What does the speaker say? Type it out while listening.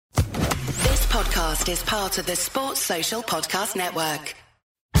podcast is part of the Sports Social Podcast Network.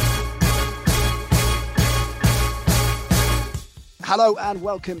 Hello and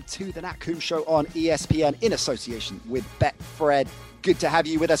welcome to the Nat Coombs Show on ESPN in association with Betfred. Good to have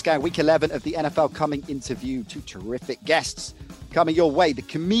you with us, gang. Week 11 of the NFL coming into view. Two terrific guests coming your way. The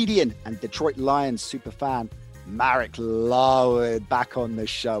comedian and Detroit Lions superfan, Marek Larwood, back on the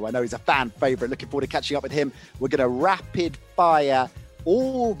show. I know he's a fan favorite. Looking forward to catching up with him. We're going to rapid fire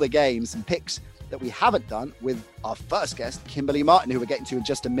all the games and picks that we haven't done with our first guest, Kimberly Martin, who we're getting to in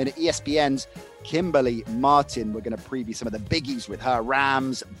just a minute. ESPN's Kimberly Martin. We're going to preview some of the biggies with her.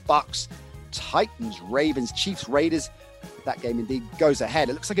 Rams, Bucks, Titans, Ravens, Chiefs, Raiders. If that game indeed goes ahead.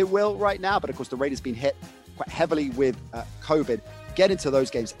 It looks like it will right now, but of course the Raiders been hit quite heavily with COVID. Get into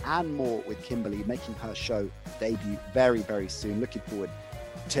those games and more with Kimberly, making her show debut very, very soon. Looking forward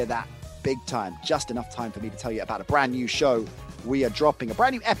to that big time. Just enough time for me to tell you about a brand new show. We are dropping a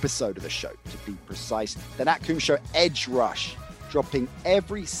brand new episode of the show, to be precise. The Nat Coombs Show Edge Rush, dropping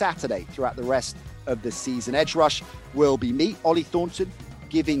every Saturday throughout the rest of the season. Edge Rush will be me, Ollie Thornton,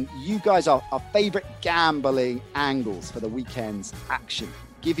 giving you guys our favorite gambling angles for the weekend's action,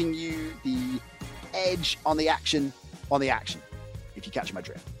 giving you the edge on the action, if you catch my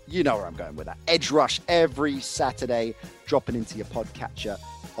drift. You know where I'm going with that. Edge Rush every Saturday, dropping into your podcatcher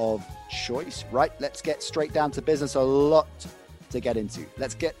of choice. Right, let's get straight down to business. A lot to get into.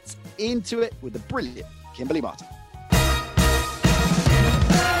 Let's get into it with the brilliant Kimberly Martin.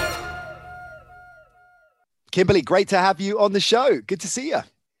 Kimberly, great to have you on the show. Good to see you.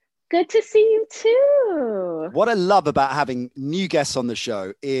 Good to see you too. What I love about having new guests on the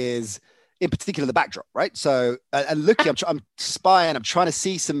show is, in particular, the backdrop, right? So, and looking, I'm spying. I'm trying to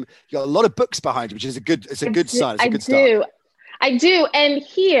see some. You got a lot of books behind you, which is a good sign. It's a good start. I do. And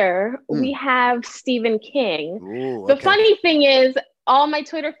here we have Stephen King. Ooh, the funny thing is, all my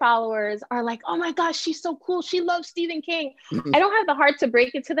Twitter followers are like, oh my gosh, she's so cool. She loves Stephen King. I don't have the heart to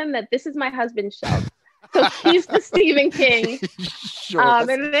break it to them that this is my husband's show. So he's the Stephen King. Sure, and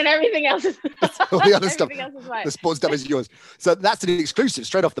then everything else is all the other stuff. Mine. The sports stuff is yours. So that's an exclusive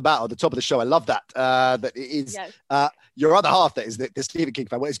straight off the bat at the top of the show. I love that. That it is your other half. That is the Stephen King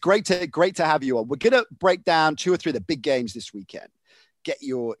fan. Well, it's great to have you on. We're gonna break down 2 or 3 of the big games this weekend. Get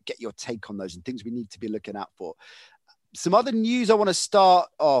your take on those and things we need to be looking out for. Some other news I want to start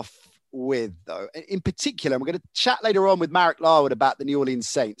off with, though, in particular, and we're going to chat later on with Marek Larwood about the New Orleans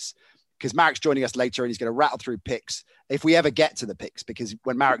Saints, because Marek's joining us later and he's going to rattle through picks if we ever get to the picks, because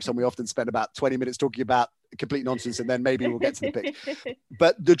when Marek's on, we often spend about 20 minutes talking about complete nonsense and then maybe we'll get to the picks.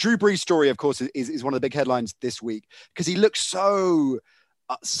 But the Drew Brees story, of course, is one of the big headlines this week because he looked so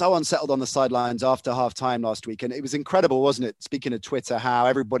unsettled on the sidelines after halftime last week. And it was incredible, wasn't it? Speaking of Twitter, how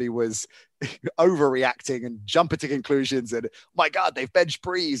everybody was overreacting and jumping to conclusions. And my God, they've benched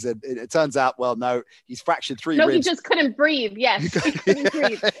Brees. And it turns out, well, no, he's fractured 3 ribs. No, he just couldn't breathe. Yes, he couldn't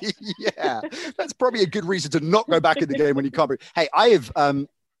breathe. Yeah, that's probably a good reason to not go back in the game when you can't breathe. Hey, I have,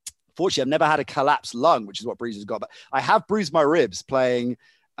 fortunately, I've never had a collapsed lung, which is what Brees has got. But I have bruised my ribs playing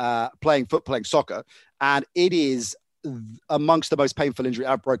soccer. And it is amongst the most painful injury.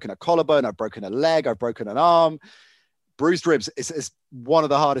 I've broken a collarbone, I've broken a leg, I've broken an arm. Bruised ribs is one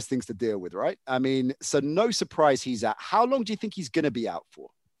of the hardest things to deal with, right? I mean, so no surprise he's out. How long do you think he's going to be out for?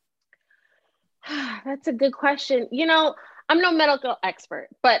 That's a good question. I'm no medical expert,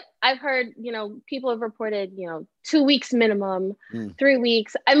 but I've heard, people have reported, 2 weeks minimum, 3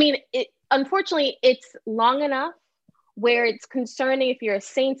 weeks. I mean, unfortunately, it's long enough where it's concerning if you're a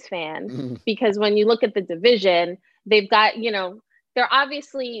Saints fan, because when you look at the division, they've got, they're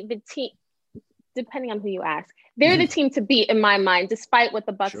obviously the team, depending on who you ask, they're the team to beat in my mind, despite what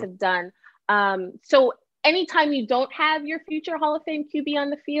the Bucs have done. So anytime you don't have your future Hall of Fame QB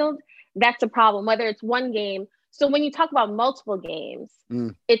on the field, that's a problem, whether it's one game. So when you talk about multiple games,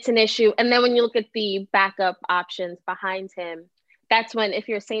 it's an issue. And then when you look at the backup options behind him, that's when, if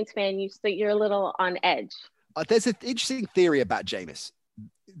you're a Saints fan, you're a little on edge. There's an interesting theory about Jameis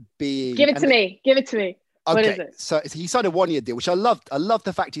being... Give it to me. Okay, what is it? So he signed a 1-year deal, which I loved. I love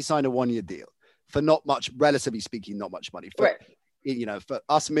the fact he signed a 1-year deal for not much, relatively speaking, not much money. For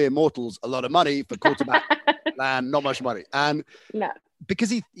us mere mortals, a lot of money. For quarterback land, not much money. And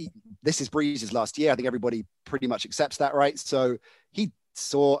because this is Brees' last year, I think everybody pretty much accepts that, right? So he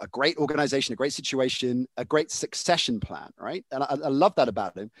saw a great organization, a great situation, a great succession plan, right? And I love that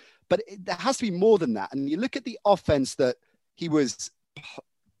about him. But there has to be more than that. And you look at the offense that he was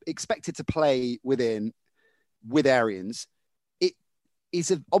expected to play within with Arians, it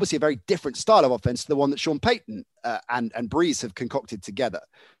is obviously a very different style of offense to the one that Sean Payton and Brees have concocted together.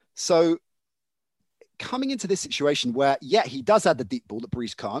 So coming into this situation where, yeah, he does add the deep ball that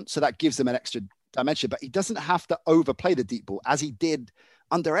Breeze can't. So that gives him an extra dimension, but he doesn't have to overplay the deep ball as he did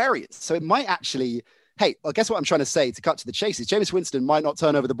under Arians. So it might actually, hey, I guess what I'm trying to say, to cut to the chase, is Jameis Winston might not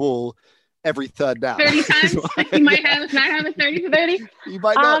turn over the ball every third down. 30 times? He might not have a 30 for 30? He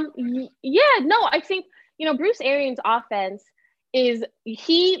might not. I think, Bruce Arians' offense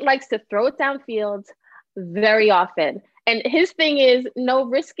he likes to throw it downfield very often. And his thing is no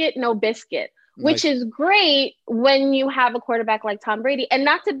risk it, no biscuit, which is great when you have a quarterback like Tom Brady. And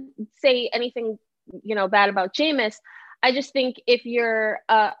not to say anything, bad about Jameis. I just think if you're,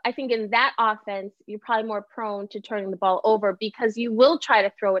 I think in that offense, you're probably more prone to turning the ball over because you will try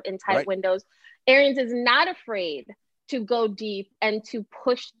to throw it in tight windows. Arians is not afraid to go deep and to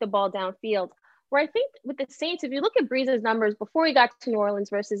push the ball downfield. Where I think with the Saints, if you look at Breeze's numbers before he got to New Orleans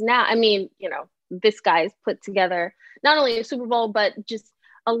versus now, I mean, this guy's put together not only a Super Bowl, but just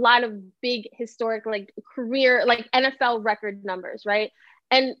a lot of big historic, career, NFL record numbers, right?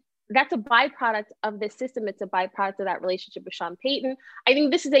 And that's a byproduct of this system. It's a byproduct of that relationship with Sean Payton. I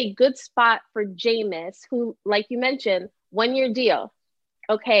think this is a good spot for Jameis, who, like you mentioned, 1-year deal.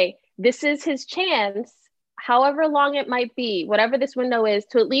 Okay, this is his chance, however long it might be, whatever this window is,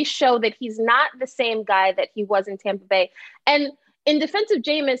 to at least show that he's not the same guy that he was in Tampa Bay. And in defense of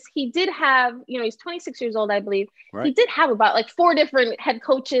Jameis, he did have, he's 26 years old, I believe. Right. He did have about 4 different head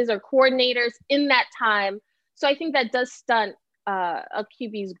coaches or coordinators in that time. So I think that does stunt a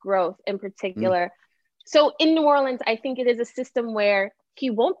QB's growth in particular. So in New Orleans, I think it is a system where he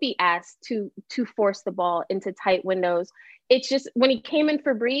won't be asked to force the ball into tight windows. It's just when he came in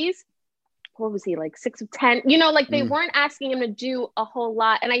for Breeze, what was he, 6 of 10? They weren't asking him to do a whole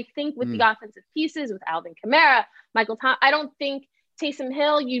lot. And I think with the offensive pieces, with Alvin Kamara, Michael Thomas, I don't think Taysom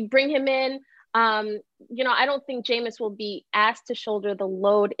Hill, you bring him in. I don't think Jameis will be asked to shoulder the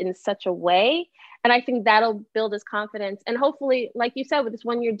load in such a way. And I think that'll build his confidence. And hopefully, like you said, with this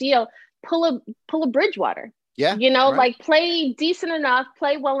 1-year deal, pull a Bridgewater. Yeah. Play decent enough,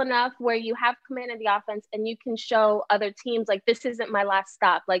 play well enough where you have command of the offense and you can show other teams, this isn't my last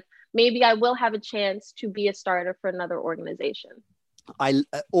stop. Maybe I will have a chance to be a starter for another organization.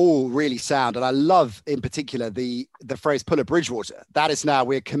 All really sound. And I love in particular the phrase pull a Bridgewater. That is now,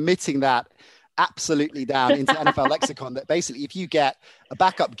 we're committing that absolutely down into NFL lexicon, that basically if you get a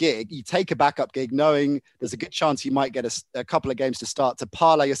backup gig, you take a backup gig knowing there's a good chance you might get a couple of games to start to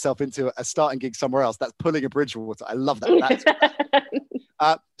parlay yourself into a starting gig somewhere else. That's pulling a Bridgewater. I love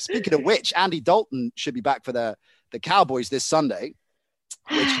that. Speaking of which, Andy Dalton should be back for the Cowboys this Sunday,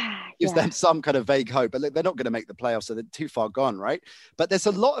 which gives them some kind of vague hope, but they're not going to make the playoffs, so they're too far gone, right? But there's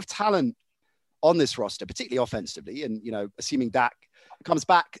a lot of talent on this roster, particularly offensively. And, assuming Dak comes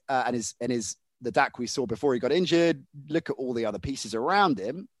back and is the Dak we saw before he got injured, look at all the other pieces around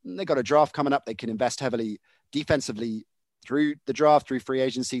him. They got a draft coming up. They can invest heavily defensively through the draft, through free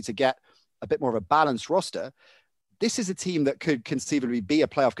agency to get a bit more of a balanced roster. This is a team that could conceivably be a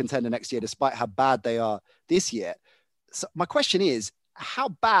playoff contender next year, despite how bad they are this year. So my question is, how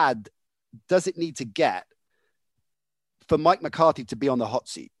bad does it need to get for Mike McCarthy to be on the hot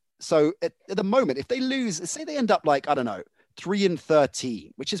seat? So at the moment, if they lose, say they end up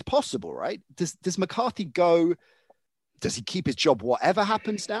 3-13, which is possible, right? Does McCarthy go? Does he keep his job whatever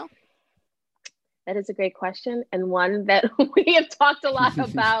happens now? That is a great question, and one that we have talked a lot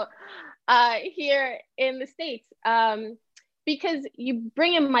about here in the States. Because you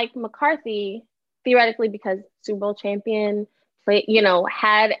bring in Mike McCarthy theoretically because Super Bowl champion,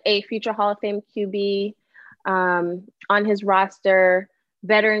 had a future Hall of Fame QB on his roster,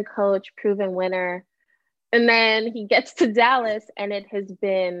 veteran coach, proven winner. And then he gets to Dallas and it has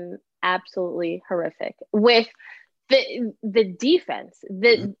been absolutely horrific with the defense,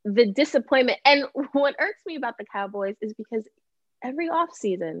 the disappointment. And what irks me about the Cowboys is because every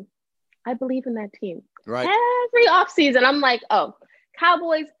offseason, I believe in that team. Right. Every offseason, I'm like, oh,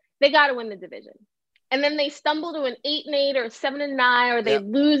 Cowboys, they got to win the division. And then they stumble to an 8-8 or 7-9, or they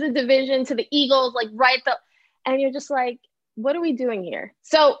lose a division to the Eagles, and you're just like, what are we doing here?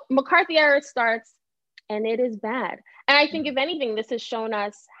 So McCarthy era starts, and it is bad. And I think if anything, this has shown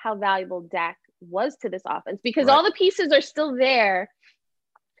us how valuable Dak was to this offense, because all the pieces are still there,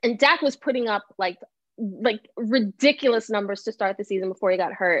 and Dak was putting up like ridiculous numbers to start the season before he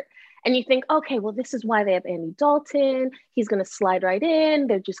got hurt. And you think, okay, well, this is why they have Andy Dalton. He's going to slide right in.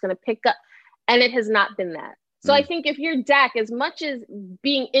 They're just going to pick up. And it has not been that. So I think if you're Dak, as much as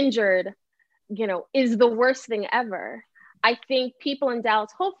being injured, is the worst thing ever, I think people in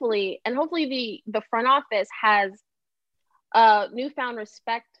Dallas, hopefully the front office has a newfound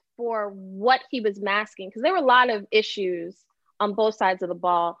respect for what he was masking, because there were a lot of issues on both sides of the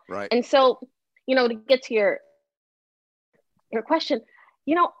ball. Right. And so, to get to your question,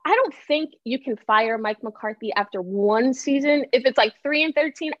 I don't think you can fire Mike McCarthy after one season. If it's like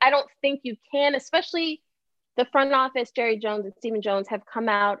 3-13, I don't think you can, especially the front office, Jerry Jones and Stephen Jones, have come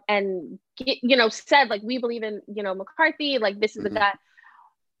out and said, like, we believe in, McCarthy, like, this is the guy.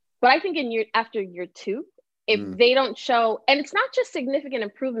 But I think after year two, if they don't show, and it's not just significant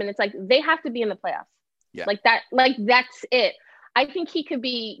improvement, it's like they have to be in the playoffs. Yeah. Like that's it. I think he could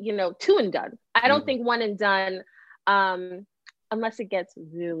be, 2 and done. I don't think 1 and done, unless it gets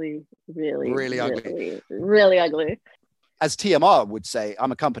really, really, really ugly. Really, really ugly. As TMR would say,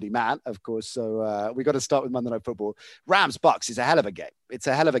 I'm a company man, of course. So we got to start with Monday Night Football. Rams-Bucks is a hell of a game. It's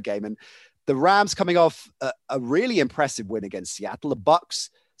a hell of a game. And the Rams coming off a really impressive win against Seattle. The Bucks,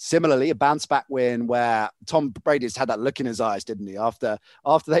 similarly, a bounce-back win where Tom Brady just had that look in his eyes, didn't he? After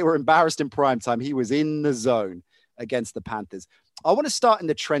they were embarrassed in primetime, he was in the zone against the Panthers. I want to start in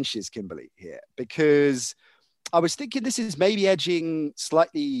the trenches, Kimberly, here, because I was thinking this is maybe edging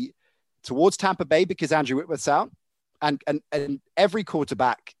slightly towards Tampa Bay because Andrew Whitworth's out. And every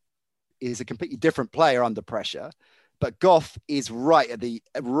quarterback is a completely different player under pressure, but Goff is right at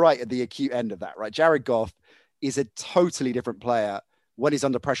the acute end of that, right? Jared Goff is a totally different player when he's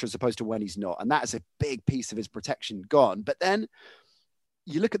under pressure as opposed to when he's not. And that is a big piece of his protection gone. But then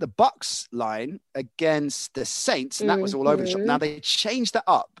you look at the Bucks line against the Saints, and that was all over the shop. Now they changed that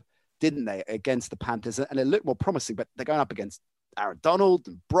up, didn't they, against the Panthers? And it looked more promising, but they're going up against Aaron Donald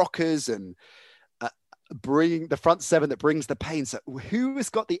and Brockers and bringing the front seven that brings the pain. So who has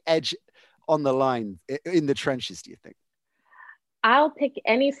got the edge on the line in the trenches, do you think? I'll pick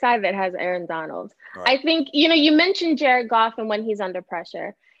any side that has Aaron Donald. Right. I think, you mentioned Jared Goff and when he's under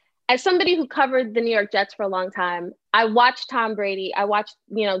pressure. As somebody who covered the New York Jets for a long time, I watched Tom Brady. I watched,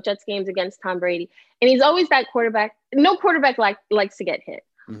 Jets games against Tom Brady. And he's always that quarterback. No quarterback likes to get hit.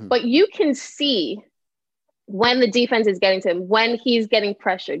 Mm-hmm. But you can see when the defense is getting to him, when he's getting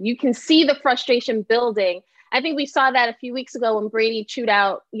pressured. You can see the frustration building. I think we saw that a few weeks ago when Brady chewed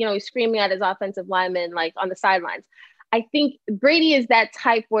out, he's screaming at his offensive lineman, like on the sidelines. I think Brady is that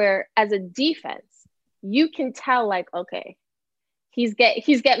type where as a defense, you can tell like, okay, he's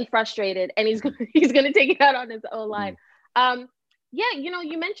getting frustrated and he's going to take it out on his O-line.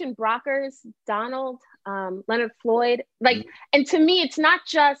 You mentioned Brockers, Donald, Leonard Floyd, and to me, it's not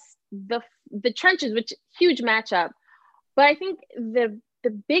just the trenches, which huge matchup, but I think the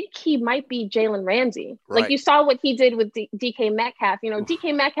big key might be Jalen Ramsey. Right. Like you saw what he did with DK Metcalf.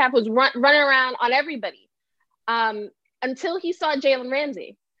 DK Metcalf was running around on everybody until he saw Jalen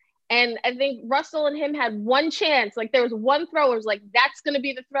Ramsey. And I think Russell and him had one chance. Like there was one throw. It was like, that's going to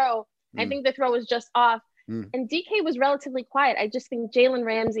be the throw. I think the throw was just off. And DK was relatively quiet. I just think Jalen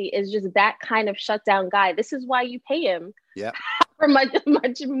Ramsey is just that kind of shutdown guy. This is why you pay him for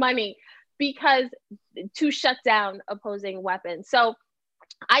much money, because to shut down opposing weapons. So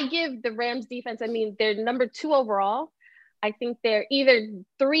I give the Rams defense, they're number 2 overall. I think they're either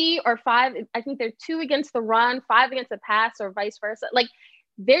 3 or 5. I think they're 2 against the run, 5 against the pass, or vice versa. Like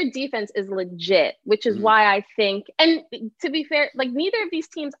their defense is legit, which is why I think, and to be fair, like neither of these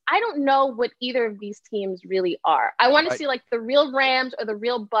teams, I don't know what either of these teams really are. I want to see like the real Rams or the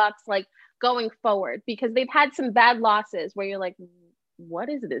real Bucks, like going forward, because they've had some bad losses where you're like, what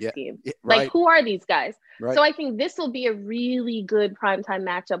is this team? Like, who are these guys? Right. So I think this will be a really good primetime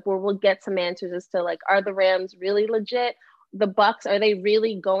matchup where we'll get some answers as to like, are the Rams really legit? The Bucks, are they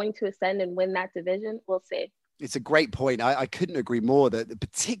really going to ascend and win that division? We'll see. It's a great point. I couldn't agree more that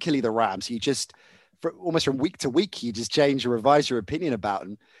particularly the Rams, you just, almost from week to week, you just change or revise your opinion about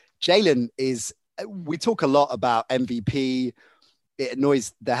them. Jalen is, we talk a lot about MVP. It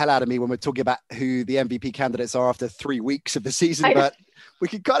annoys the hell out of me when we're talking about who the MVP candidates are after 3 weeks of the season, but we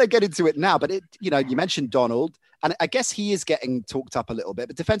can kind of get into it now. But you mentioned Donald, and I guess he is getting talked up a little bit,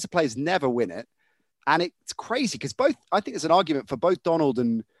 but defensive players never win it. And it's crazy because I think there's an argument for both Donald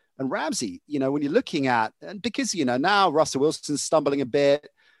and Ramsey, when you're looking at, and because, now Russell Wilson's stumbling a bit,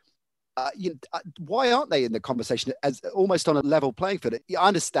 why aren't they in the conversation as almost on a level playing field? I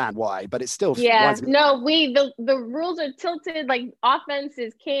understand why, but it's still. The rules are tilted. Like offense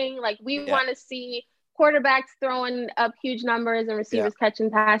is king. Like we want to see quarterbacks throwing up huge numbers and receivers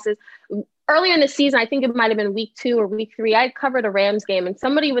catching passes. Earlier in the season, I think it might have been week 2 or week 3, I covered a Rams game and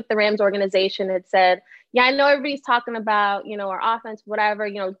somebody with the Rams organization had said, I know everybody's talking about, our offense, whatever,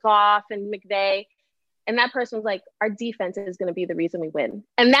 Goff and McVay. And that person was like, our defense is going to be the reason we win.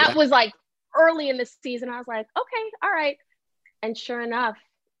 And that was like early in the season. I was like, okay, all right. And sure enough,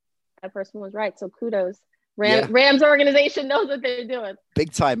 that person was right. So kudos. Rams organization knows what they're doing.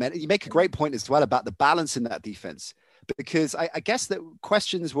 Big time, man. You make a great point as well about the balance in that defense, because I guess that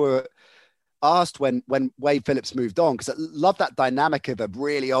questions were asked when Wade Phillips moved on, because I love that dynamic of a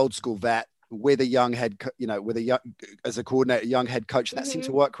really old school vet with a young as a coordinator, young head coach. That seemed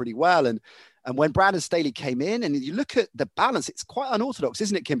to work really well. And when Brandon Staley came in, and you look at the balance, it's quite unorthodox,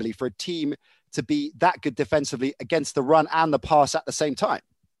 isn't it, Kimberly, for a team to be that good defensively against the run and the pass at the same time?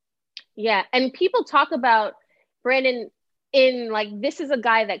 Yeah. And people talk about Brandon in like, this is a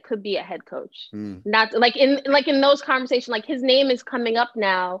guy that could be a head coach. Not like in those conversations, like his name is coming up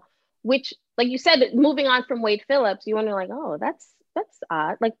now, which, like you said, moving on from Wade Phillips, you wonder like, oh, that's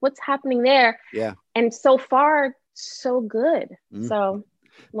odd. Like, what's happening there? Yeah. And so far, so good. So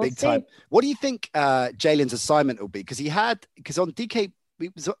we'll big see. time. What do you think Jalen's assignment will be? Because on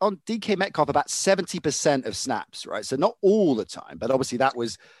DK Metcalf about 70% of snaps, right? So not all the time, but obviously that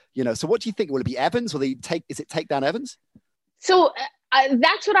was, so what do you think? Will it be Evans? Is it take down Evans? So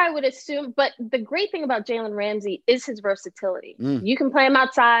that's what I would assume. But the great thing about Jalen Ramsey is his versatility. You can play him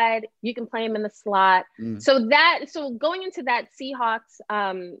outside. You can play him in the slot. So going into that Seahawks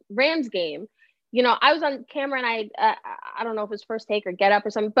Rams game, I was on camera and I don't know if it was First Take or Get Up or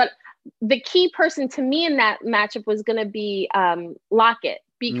something, but the key person to me in that matchup was going to be Lockett,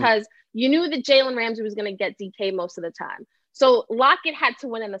 because you knew that Jalen Ramsey was going to get DK most of the time. So Lockett had to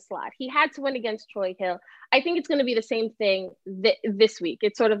win in the slot. He had to win against Troy Hill. I think it's going to be the same thing this week.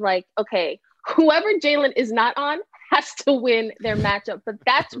 It's sort of like, okay, whoever Jalen is not on has to win their matchup. But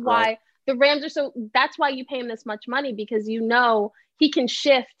that's why the Rams that's why you pay him this much money, because he can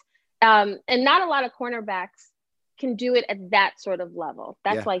shift. And not a lot of cornerbacks can do it at that sort of level.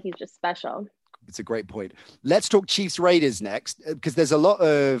 That's why he's just special. It's a great point. Let's talk Chiefs Raiders next, because there's a lot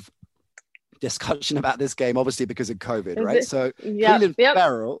of discussion about this game, obviously because of COVID, right? So Clelin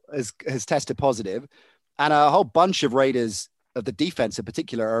Ferrell has tested positive, and a whole bunch of Raiders of the defense in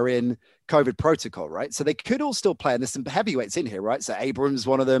particular are in COVID protocol, right? So they could all still play, and there's some heavyweights in here, right? So Abrams,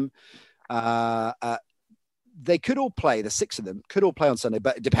 one of them. They could all play, the 6 of them could all play on Sunday,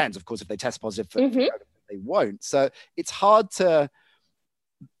 but it depends, of course, if they test positive for COVID, they won't. So it's hard to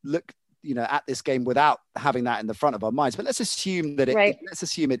look, at this game without having that in the front of our minds. But let's assume that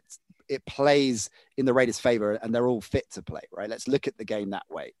it plays in the Raiders' favor and they're all fit to play, right? Let's look at the game that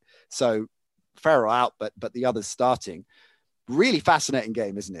way. So Ferrell out, but the others starting. Really fascinating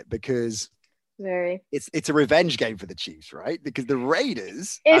game, isn't it? Because it's a revenge game for the Chiefs, right? Because the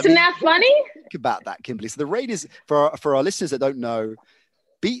Raiders, isn't that funny? Think about that, Kimberly. So the Raiders, for our listeners that don't know,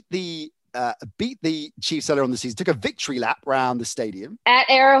 beat the Chiefs earlier on the season, took a victory lap around the stadium at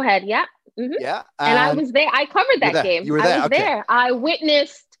Arrowhead. Yeah. Yeah. And I was there. I covered that game. You were there. I was there. I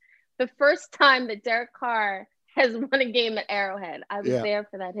witnessed the first time that Derek Carr has won a game at Arrowhead. I was there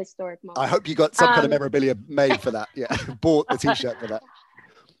for that historic moment. I hope you got some kind of memorabilia made for that. Yeah. Bought the t-shirt for that.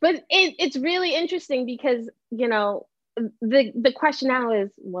 But it's really interesting because, the question now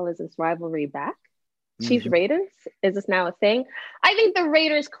is, well, is this rivalry back? Chiefs Raiders? Is this now a thing? I think the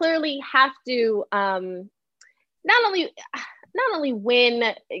Raiders clearly have to not only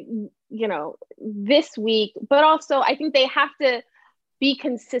win, this week, but also I think they have to be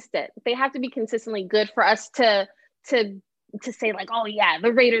consistent. They have to be consistently good for us to say like, oh yeah,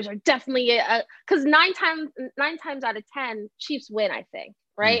 the Raiders are definitely because 9 times out of 10 Chiefs win, I think.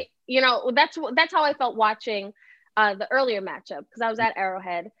 Right. That's how I felt watching the earlier matchup, because I was at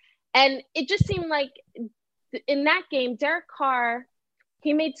Arrowhead, and it just seemed like in that game, Derek Carr,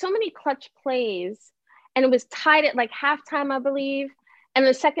 he made so many clutch plays, and it was tied at like halftime, I believe. And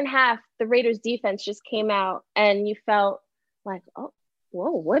the second half, the Raiders defense just came out, and you felt like, oh,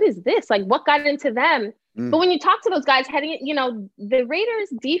 whoa, what is this? Like, what got into them? But when you talk to those guys heading, the Raiders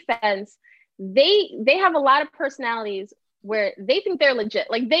defense, they have a lot of personalities where they think they're legit.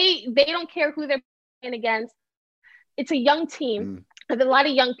 Like they don't care who they're playing against. It's a young team. There's a lot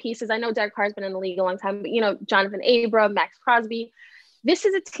of young pieces. I know Derek Carr's been in the league a long time, but Jonathan Abram, Max Crosby. This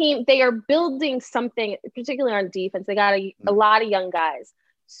is a team, they are building something, particularly on defense. They got a lot of young guys.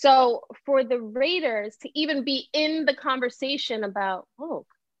 So for the Raiders to even be in the conversation about, oh,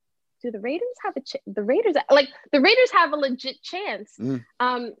 do the Raiders have the Raiders have a legit chance.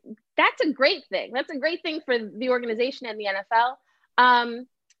 That's a great thing. That's a great thing for the organization and the NFL.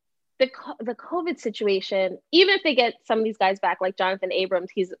 The COVID situation, even if they get some of these guys back, like Jonathan Abrams,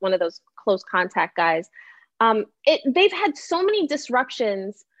 he's one of those close contact guys. They've had so many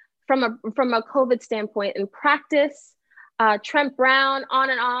disruptions from a COVID standpoint in practice, Trent Brown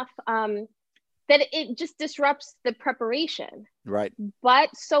on and off, that it just disrupts the preparation. Right. But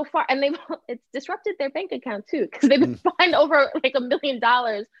so far, and it's disrupted their bank account too, because they've been fined over like $1 million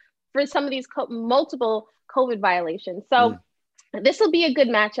for some of these multiple COVID violations. So this will be a good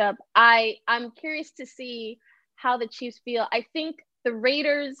matchup. I'm curious to see how the Chiefs feel. I think the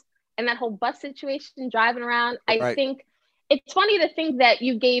Raiders and that whole bus situation driving around. I think it's funny to think that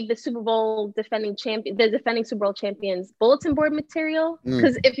you gave the defending Super Bowl champions bulletin board material,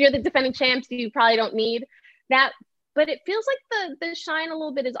 because if you're the defending champs, you probably don't need that. But it feels like the shine a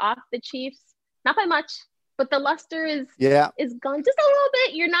little bit is off the Chiefs, not by much, but the luster is gone just a little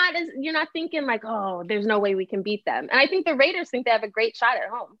bit. You're not thinking like, oh, there's no way we can beat them. And I think the Raiders think they have a great shot at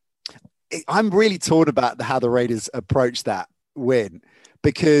home. I'm really torn about how the Raiders approach that win,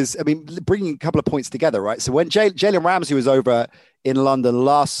 because I mean, bringing a couple of points together, right? So when Jalen Ramsey was over in London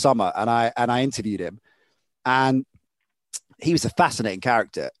last summer, and I interviewed him, and he was a fascinating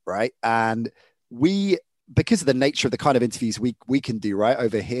character, right? And because of the nature of the kind of interviews we can do right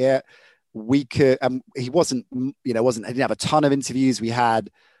over here, we could. He he didn't have a ton of interviews. We had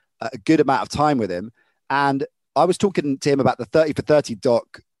a good amount of time with him, and I was talking to him about the 30 for 30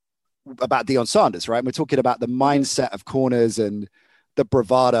 doc about Deion Sanders, right? And we're talking about the mindset of corners and the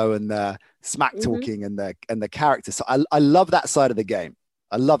bravado and the smack talking and the character. So I love that side of the game.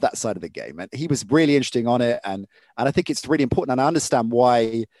 And he was really interesting on it. And I think it's really important. And I understand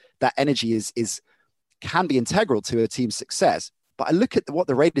why that energy can be integral to a team's success. But I look at what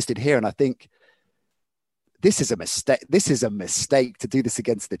the Raiders did here, and I think this is a mistake. This is a mistake to do this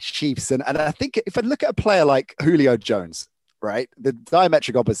against the Chiefs. And I think if I look at a player like Julio Jones, right, the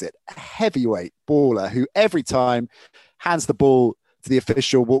diametric opposite, heavyweight baller who every time hands the ball to the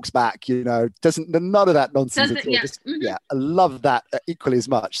official, walks back, doesn't, none of that nonsense at all. I love that equally as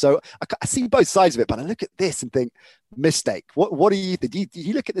much. So I see both sides of it, but I look at this and think, mistake. What do you think? Do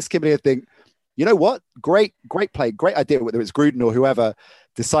you look at this, Kimberly, and think, you know what? Great play, great idea, whether it's Gruden or whoever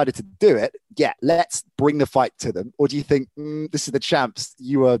decided to do it. Yeah, let's bring the fight to them. Or do you think this is the champs?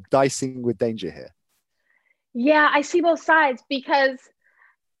 You are dicing with danger here. Yeah, I see both sides, because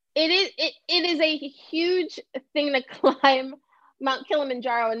it is a huge thing to climb Mount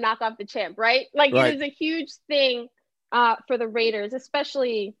Kilimanjaro and knock off the champ, right? Like It is a huge thing for the Raiders,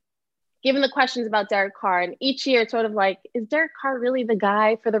 especially given the questions about Derek Carr. And each year it's sort of like, is Derek Carr really the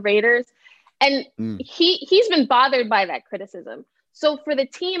guy for the Raiders? And he's been bothered by that criticism. So for the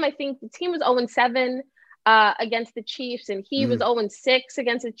team, I think the team was 0-7 against the Chiefs, and he was 0-6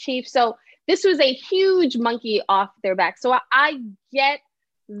 against the Chiefs. So this was a huge monkey off their back. So I get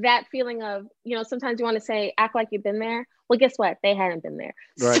that feeling of, sometimes you want to say, act like you've been there. Well, guess what? They hadn't been there.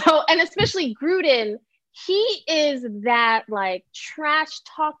 Right. So, and especially Gruden, he is that like trash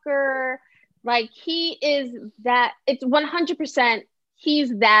talker. Like he is that, it's 100%.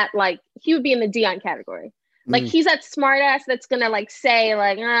 He's that, like, he would be in the Deion category. Like he's that smart ass that's going to like say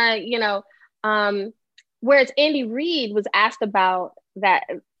like, whereas Andy Reid was asked about that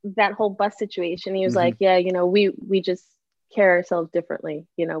whole bus situation. He was like, yeah, we just carry ourselves differently.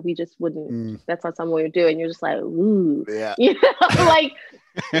 We just wouldn't, that's not something we would do. And you're just like, ooh, yeah. Like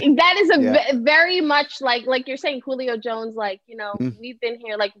that is very much like you're saying, Julio Jones, like, we've been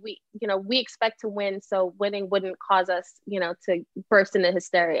here, like we expect to win. So winning wouldn't cause us, to burst into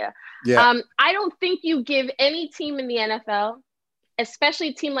hysteria. Yeah. I don't think you give any team in the NFL, especially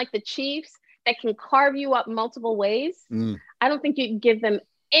a team like the Chiefs that can carve you up multiple ways. I don't think you give them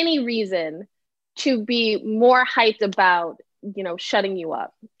any reason to be more hyped about, shutting you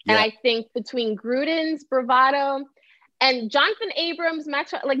up. Yeah. And I think between Gruden's bravado and Jonathan Abrams,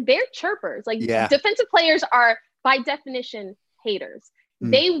 like they're chirpers. Like defensive players are by definition haters.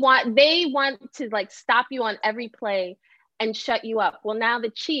 They want to like stop you on every play and shut you up. Well, now the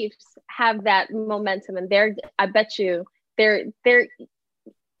Chiefs have that momentum, and I bet you they're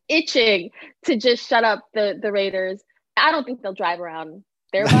itching to just shut up the Raiders. I don't think they'll drive around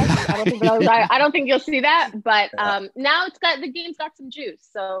their bus. I don't think you'll see that. But now the game's got some juice,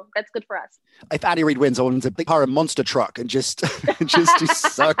 so that's good for us. If Andy Reid wins, I want to hire a monster truck and just do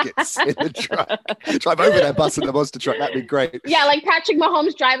circuits in the truck. Drive over their bus in the monster truck. That'd be great. Yeah, like Patrick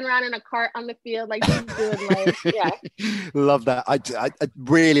Mahomes driving around in a cart on the field, like he's doing like, yeah. Love that. I'm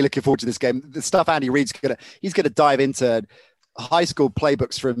really looking forward to this game. The stuff Andy Reid's he's gonna dive into high school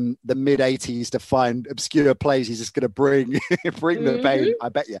playbooks from the mid 80s to find obscure plays. He's just going to bring the pain. I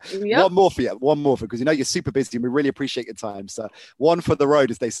bet you. Yep. One more for you, because you're super busy and we really appreciate your time. So one for the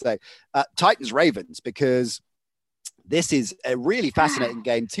road, as they say. Titans Ravens, because this is a really fascinating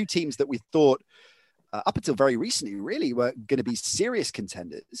game. Two teams that we thought up until very recently really were going to be serious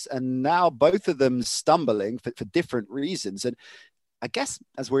contenders, and now both of them stumbling for different reasons. And I guess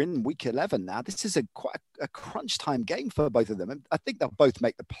as we're in week 11 now, this is quite a crunch time game for both of them. And I think they'll both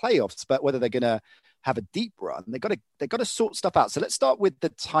make the playoffs, but whether they're going to have a deep run, they've got to sort stuff out. So let's start with the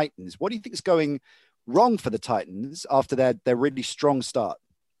Titans. What do you think is going wrong for the Titans after their really strong start?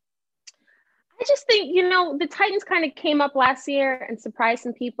 I just think, the Titans kind of came up last year and surprised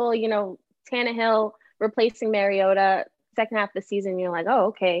some people. Tannehill replacing Mariota second half of the season. You're like, oh,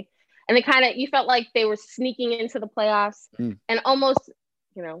 okay. And you felt like they were sneaking into the playoffs and almost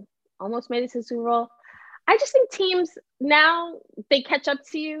made it to the Super Bowl. I just think teams now, they catch up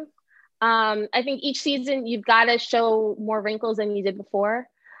to you. I think each season you've got to show more wrinkles than you did before.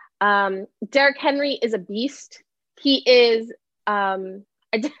 Derrick Henry is a beast. He is, I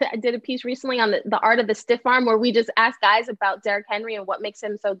did a piece recently on the art of the stiff arm, where we just asked guys about Derrick Henry and what makes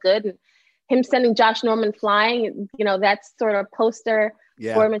him so good, and him sending Josh Norman flying, that's sort of poster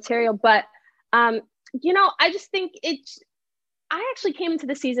for material. But, I just think I actually came into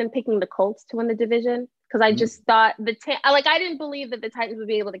the season picking the Colts to win the division, because I just thought I didn't believe that the Titans would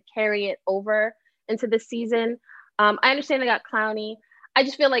be able to carry it over into the season. I understand they got Clowney. I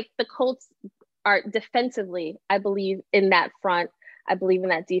just feel like the Colts are defensively, I believe in that front. I believe in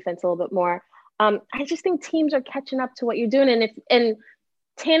that defense a little bit more. I just think teams are catching up to what you're doing. And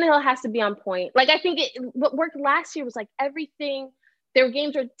Tannehill has to be on point. I think what worked last year was everything. There were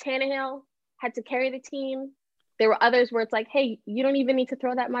games where Tannehill had to carry the team. There were others where it's hey, you don't even need to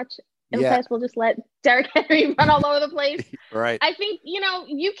throw that much. Plus, we'll just let Derrick Henry run all over the place. Right. I think,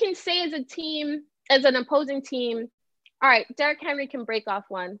 you can say as a team, as an opposing team, all right, Derrick Henry can break off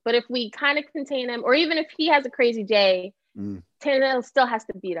one. But if we kind of contain him, or even if he has a crazy day, Tannehill still has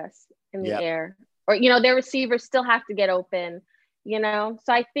to beat us in the air. Or, their receivers still have to get open, So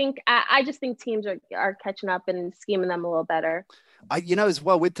I think, I just think teams are catching up and scheming them a little better. As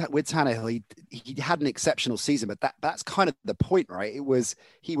well with Tannehill, he had an exceptional season, but that's kind of the point, right?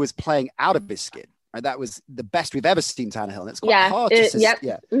 He was playing out of his skin, right? That was the best we've ever seen Tannehill, and it's quite hard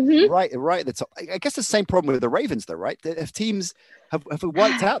to right at the top. I guess the same problem with the Ravens, though, right? If teams have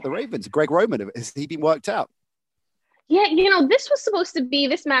wiped out the Ravens, Greg Roman, has he been worked out? Yeah, this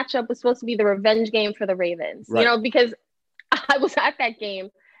matchup was supposed to be the revenge game for the Ravens, right. Because I was at that game.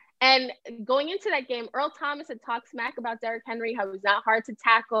 And going into that game, Earl Thomas had talked smack about Derrick Henry, how he's not hard to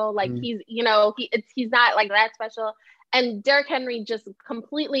tackle. He's not that special. And Derrick Henry just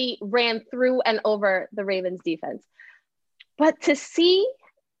completely ran through and over the Ravens defense. But to see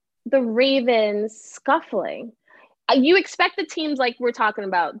the Ravens scuffling, you expect the teams like we're talking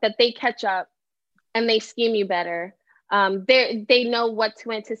about, that they catch up and they scheme you better. They know what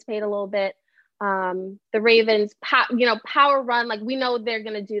to anticipate a little bit. The Ravens, power run, we know they're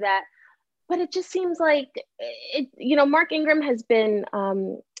going to do that. But it just seems like, Mark Ingram has been,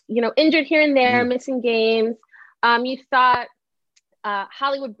 injured here and there, missing games. You thought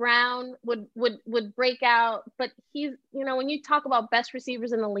Hollywood Brown would break out, but he's, when you talk about best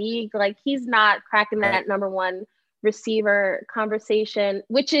receivers in the league, he's not cracking that number one receiver conversation,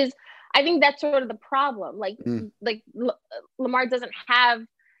 which is, I think that's sort of the problem. Lamar doesn't have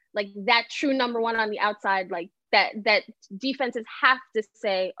that true number one on the outside, that defenses have to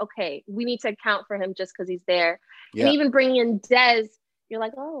say, okay, we need to account for him just because he's there. Yeah. And even bringing in Dez, you're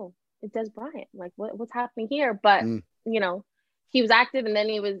like, oh, it's Dez Bryant. What's happening here? But, he was active and then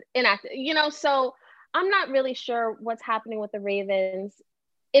he was inactive, so I'm not really sure what's happening with the Ravens.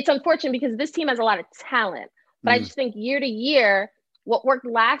 It's unfortunate because this team has a lot of talent, but I just think year to year, what worked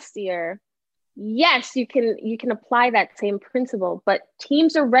last year, yes, you can apply that same principle, but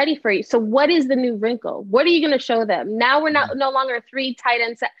teams are ready for you. So what is the new wrinkle? What are you going to show them? Now we're no longer a 3 tight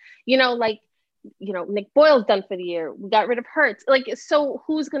ends, Nick Boyle's done for the year. We got rid of Hurts. So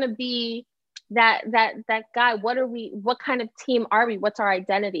who's going to be that guy? What kind of team are we? What's our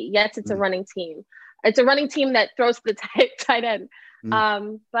identity? Yes, it's a running team. It's a running team that throws to the tight end.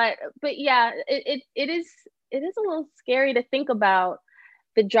 But yeah, it is a little scary to think about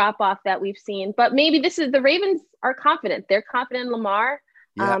the drop off that we've seen, but maybe the Ravens are confident. They're confident in Lamar.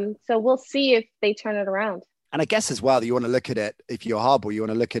 So we'll see if they turn it around. And I guess as well, you want to look at it, if you're Harbaugh, you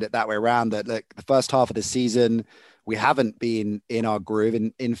want to look at it that way around, that the first half of the season, we haven't been in our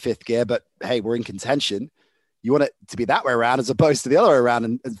groove in fifth gear, but hey, we're in contention. You want it to be that way around as opposed to the other way around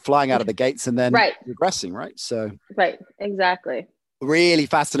and flying out of the gates and then regressing, right? So right, exactly. Really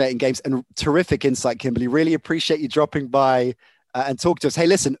fascinating games and terrific insight, Kimberly. Really appreciate you dropping by and talk to us. Hey,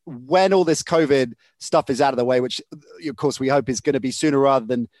 listen, when all this COVID stuff is out of the way, which of course we hope is going to be sooner rather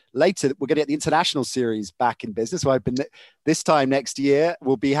than later, we're going to get the international series back in business. We're hoping that this time next year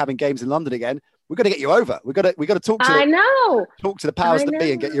we'll be having games in London again. We're going to get you over. We got to talk to talk to the powers that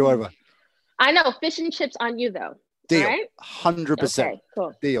be and get you over. I know. Fish and chips on you though. Deal. Right? 100%. Okay,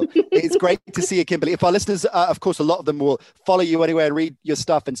 cool. Deal. It's great to see you, Kimberly. If our listeners, of course, a lot of them will follow you anyway and read your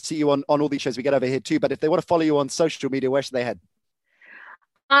stuff and see you on all these shows we get over here too. But if they want to follow you on social media, where should they head?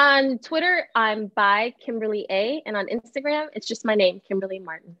 On Twitter, I'm by Kimberly A. And on Instagram, it's just my name, Kimberly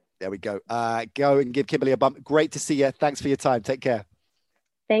Martin. There we go. Go and give Kimberly a bump. Great to see you. Thanks for your time. Take care.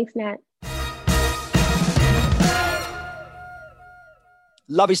 Thanks, Nat.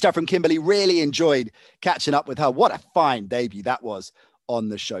 Lovely stuff from Kimberly. Really enjoyed catching up with her. What a fine debut that was on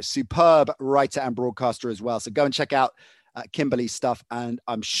the show. Superb writer and broadcaster as well. So go and check out Kimberly's stuff. And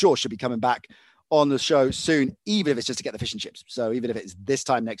I'm sure she'll be coming back on the show soon, even if it's just to get the fish and chips. So even if it's this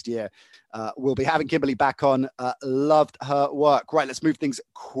time next year, we'll be having Kimberly back on. Loved her work. Right, let's move things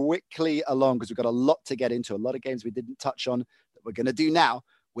quickly along because we've got a lot to get into, a lot of games we didn't touch on that we're going to do now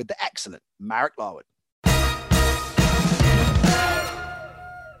with the excellent Marek Larwood.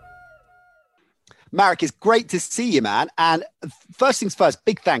 Marek, it's great to see you, man. And first things first,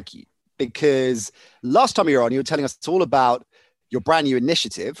 big thank you, because last time you were on, you were telling us all about your brand new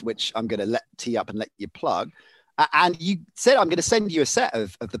initiative, which I'm going to tee up and let you plug. And you said, I'm going to send you a set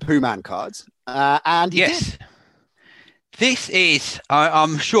of the Pooh Man cards. And you did. This is,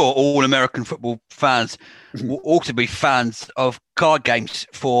 I'm sure all American football fans will also be fans of card games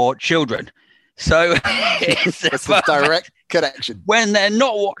for children. So it's a direct connection. When they're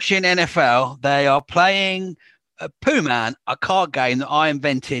not watching NFL, they are playing Pooh Man, a card game that I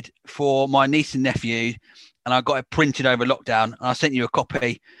invented for my niece and nephew, and I got it printed over lockdown. And I sent you a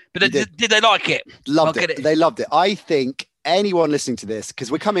copy. But did they like it? Loved it. They loved it. I think anyone listening to this, because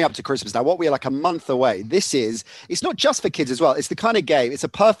we're coming up to Christmas now, what we're like a month away. It's not just for kids as well. It's the kind of game. It's a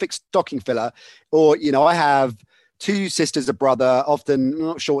perfect stocking filler. Or, I have 2 sisters, a brother, often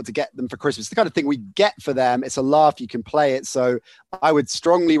not sure what to get them for Christmas. The kind of thing we get for them. It's a laugh. You can play it. So I would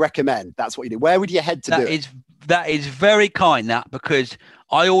strongly recommend that's what you do. Where would you head to do it? That is very kind, Nat, because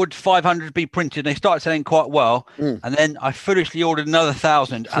I ordered 500 to be printed. And they started selling quite well. And then I foolishly ordered another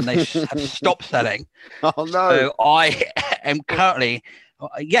 1,000 and they have stopped selling. Oh, no. So I am currently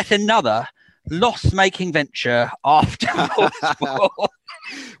yet another loss-making venture after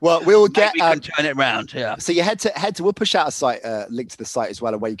Well, we'll get we can turn it around. Yeah. So you head to. We'll push out a site link to the site as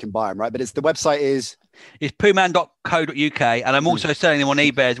well, and where you can buy them, right? But the website is poohman.co.uk, and I'm also selling them on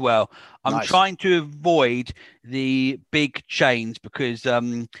eBay as well. I'm Nice. trying to avoid the big chains because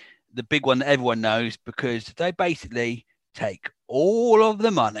the big one that everyone knows, because they basically take all of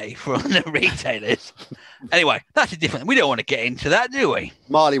the money from the retailers. Anyway, that's a different. We don't want to get into that, do we?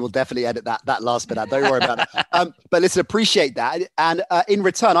 Marley will definitely edit that last bit out. Don't worry about that. But listen, appreciate that. And in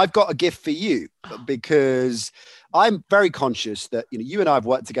return, I've got a gift for you, because I'm very conscious that you and I have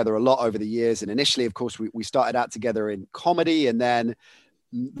worked together a lot over the years. And initially, of course, we started out together in comedy, and then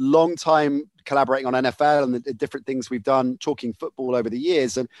long time collaborating on NFL and the different things we've done, talking football over the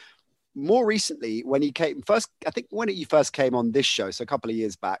years. And more recently, when you came first, I think when you first came on this show, so a couple of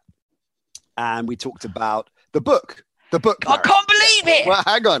years back, and we talked about the book. I can't believe it. Well,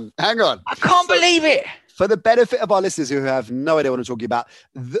 hang on. I can't believe it. For the benefit of our listeners who have no idea what I'm talking about,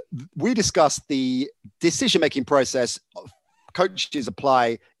 we discussed the decision-making process coaches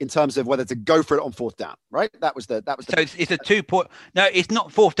apply in terms of whether to go for it on 4th down, right? That was the. So it's a 2-point. No, it's not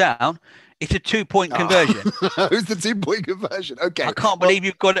 4th down. It's a 2-point conversion. Who's the 2-point conversion? Okay. I can't believe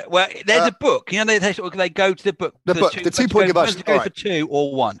you've got it. Well, there's a book. They go to the book. The 2-point conversion. To go for 2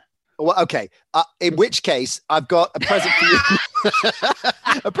 or 1. Well, okay. In which case, I've got a present for you.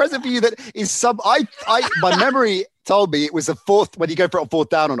 A present for you that is my memory told me it was a 4th when you go for it on 4th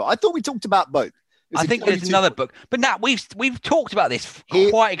down or not. I thought we talked about both. I think there's another book, but now we've talked about this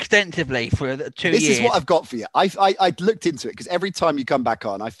quite extensively for 2 years. This is what I've got for you. I looked into it because every time you come back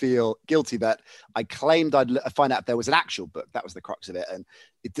on, I feel guilty that I claimed I'd find out if there was an actual book. That was the crux of it. And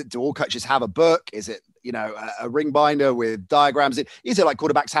do all coaches have a book? Is it a ring binder with diagrams? Is it like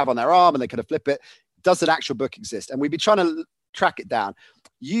quarterbacks have on their arm and they kind of flip it? Does an actual book exist? And we've been trying to track it down.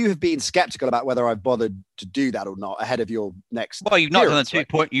 You have been skeptical about whether I've bothered to do that or not ahead of your next. Well, you've not done the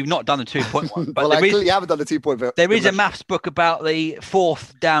 2-point. You've not done the 2-point one. But well, I clearly haven't done the 2-point. There is a maths book about the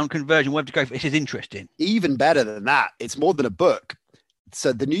 4th down conversion. Whether to go for it is interesting. Even better than that, it's more than a book.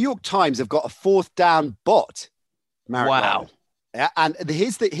 So the New York Times have got a 4th down bot. Wow. Yeah, and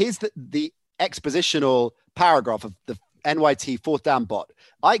here's the expositional paragraph of the NYT 4th down bot.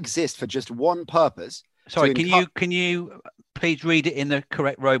 I exist for just one purpose. Sorry, can you please read it in the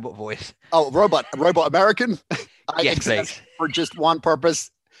correct robot voice? Oh, robot American? Yes, please. For just one purpose,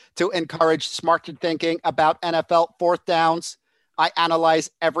 to encourage smarter thinking about NFL 4th downs. I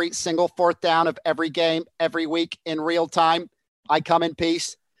analyze every single 4th down of every game, every week in real time. I come in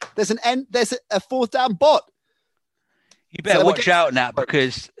peace. There's a 4th down bot. You better watch out, Nat,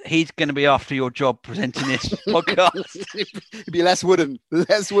 because he's going to be after your job presenting this podcast. He'd be less wooden than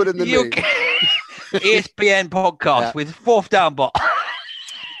me. ESPN podcast with 4th down bot.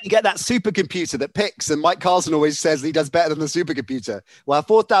 You get that supercomputer that picks, and Mike Carlson always says he does better than the supercomputer. Well,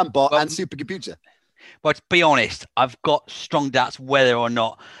 fourth down bot and supercomputer. But to be honest, I've got strong doubts whether or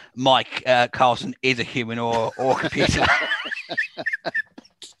not Mike Carlson is a human or a computer.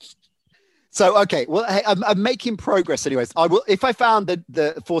 So, okay, well, hey, I'm making progress anyways. I will, if I found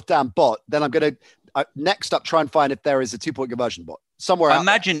the fourth down bot, then I'm going to next up try and find if there is a 2-point conversion bot somewhere. I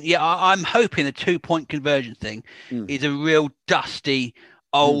imagine, I'm hoping the 2-point conversion thing is a real dusty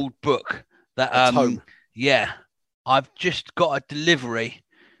old book that, I've just got a delivery.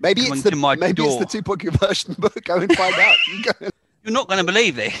 Maybe it's the 2-point conversion book. Go and find out. You're not going to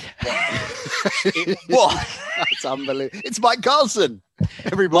believe this. What? That's unbelievable. It's Mike Carlson.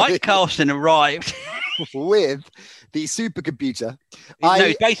 Everybody. Mike Carlson arrived with the supercomputer.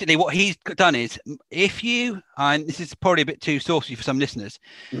 No, basically what he's done is, if you, and this is probably a bit too saucy for some listeners,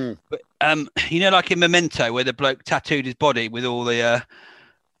 but like in Memento, where the bloke tattooed his body with all the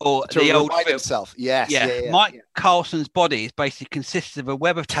the old film. Himself. Yes. Yeah. Mike Carlson's body is basically consists of a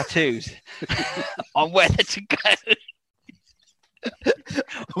web of tattoos on whether to go.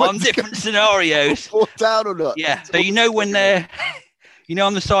 On different scenarios. Down or not. Yeah. So when they're,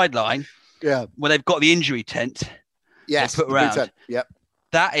 on the sideline, where they've got the injury tent. Yes. Put around. Tent. Yep.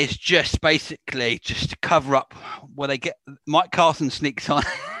 That is just basically just to cover up where they get. Mike Carlson sneaks on.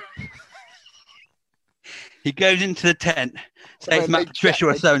 He goes into the tent, says Matt Patricia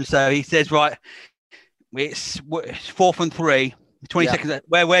or so and so. He says, right, it's 4th and 3. 20 seconds.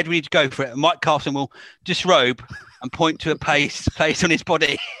 Where do we need to go for it? And Mike Carlson will disrobe and point to a place on his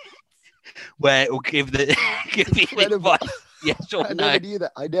body where it will give the advice. Yes or no. I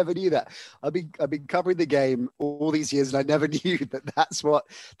never knew that. I've been covering the game all these years, and I never knew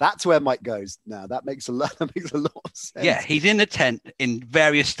that's where Mike goes. Now that makes a lot of sense. Yeah, he's in the tent in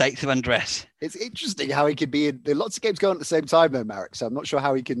various states of undress. It's interesting how he could be in. There are lots of games going at the same time, though, Marek. So I'm not sure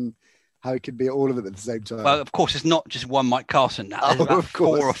how he can be at all of them at the same time. Well, of course, it's not just one Mike Carlson now. There's about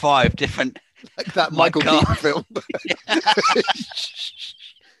 4 or 5 different. Like that Michael Keaton film.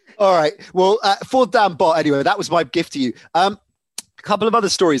 All right. Well, fourth down bot. Anyway, that was my gift to you. A couple of other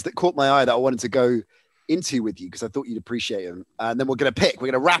stories that caught my eye that I wanted to go into with you because I thought you'd appreciate them. And then we're going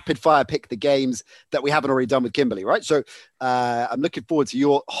to rapid fire pick the games that we haven't already done with Kimberly, right? So I'm looking forward to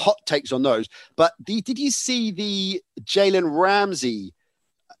your hot takes on those. But did you see the Jalen Ramsey,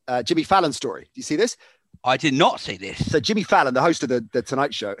 Jimmy Fallon story? Do you see this? I did not see this. So Jimmy Fallon, the host of the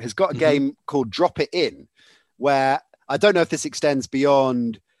Tonight Show, has got a game called Drop It In, where I don't know if this extends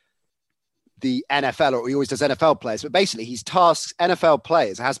beyond the NFL or he always does NFL players, but basically he's tasked NFL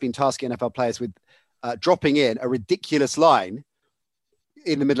players, has been tasking NFL players with dropping in a ridiculous line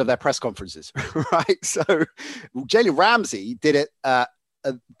in the middle of their press conferences, right? So Jalen Ramsey did it,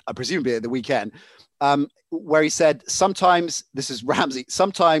 presumably at the weekend, where he said, sometimes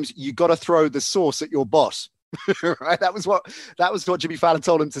you got to throw the sauce at your boss. Right. That was what Jimmy Fallon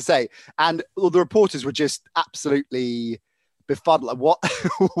told him to say. And all the reporters were just absolutely befuddled. What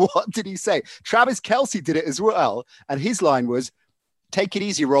did he say? Travis Kelce did it as well. And his line was, take it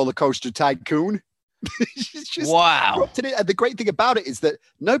easy, roller coaster tycoon. Wow. And the great thing about it is that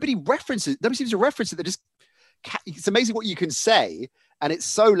nobody seems to reference it. It's amazing what you can say. And it's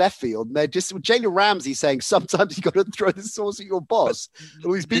so left field. And they're just Jalen Ramsey saying, sometimes you got to throw the sauce at your boss.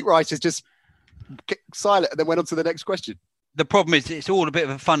 All these beat writers just get silent and then went on to the next question. The problem is it's all a bit of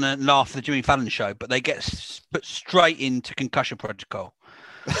a fun and laugh for the Jimmy Fallon show, but they get put straight into concussion protocol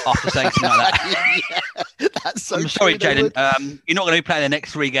after saying something like that. That's so I'm sorry, Jalen. You're not going to be playing the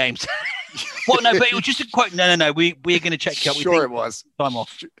next 3 games. What? No, but it was just a quote. No. We're going to check you up. Sure, it was. Time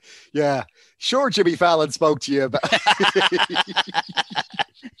off. Yeah. Sure, Jimmy Fallon spoke to you about.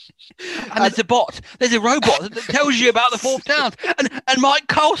 And there's a bot. There's a robot that tells you about the 4th down. And Mike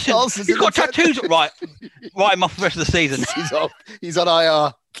Carlson, he's got tattoos. Right him off the rest of the season. He's on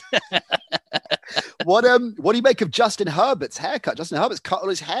IR. What do you make of Justin Herbert's haircut? Justin Herbert's cut all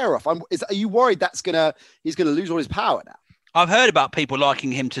his hair off. Are you worried he's gonna lose all his power now? I've heard about people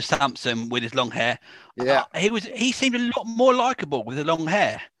liking him to Samson with his long hair. Yeah, he seemed a lot more likable with the long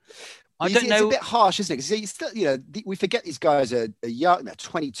hair. I don't know. It's a bit harsh, isn't it? Because still, we forget these guys are young,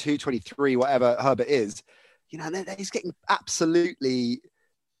 22, 23, whatever Herbert is. He's getting absolutely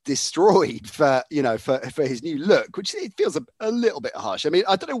destroyed for his new look, which it feels a little bit harsh. I mean,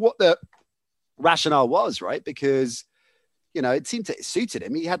 I don't know what the rationale was, right? Because it seemed to suited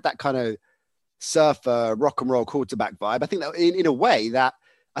him. He had that kind of surfer rock and roll quarterback vibe. I think that in a way that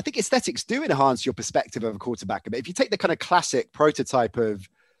I think aesthetics do enhance your perspective of a quarterback a bit. If you take the kind of classic prototype of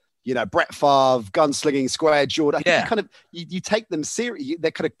Brett Favre, gunslinging, square jawed. I think you take them serious. They're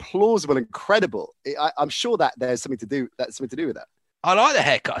kind of plausible and credible. I'm sure that there's something to do with that. I like the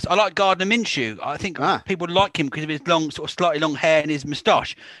haircuts. I like Gardner Minshew. I think people like him because of his long, sort of slightly long hair and his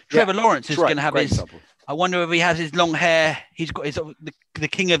moustache. Trevor Lawrence is going to have his. Example. I wonder if he has his long hair. He's got his the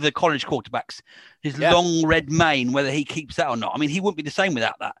king of the college quarterbacks. His long red mane. Whether he keeps that or not. I mean, he wouldn't be the same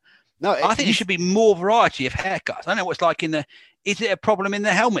without that. No, I think there should be more variety of haircuts. I don't know what it's like in the. Is it a problem in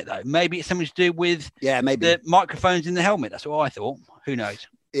the helmet though? Maybe it's something to do with maybe the microphones in the helmet. That's what I thought. Who knows?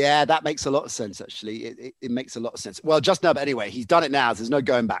 Yeah, that makes a lot of sense, actually. It makes a lot of sense. Well, just now, but anyway, he's done it now. So there's no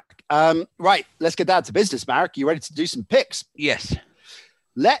going back. Right, let's get down to business, Marek. You ready to do some picks? Yes.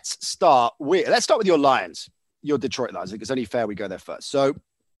 Let's start with your Lions, your Detroit Lions. I think it's only fair we go there first. So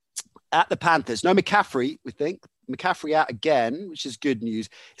at the Panthers, no McCaffrey, we think. McCaffrey out again, which is good news.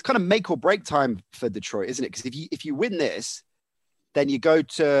 It's kind of make or break time for Detroit, isn't it? Because if you win this, then you go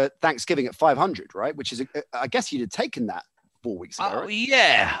to Thanksgiving at 500, right? Which is, I guess you'd have taken that 4 weeks ago. Oh, right?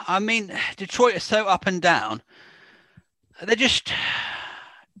 Yeah. I mean, Detroit is so up and down. They're just,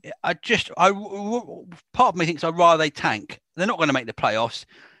 part of me thinks I'd rather they tank. They're not going to make the playoffs.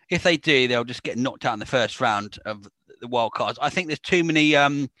 If they do, they'll just get knocked out in the first round of the wild cards. I think there's too many.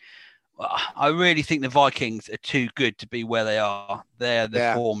 I really think the Vikings are too good to be where they are. They're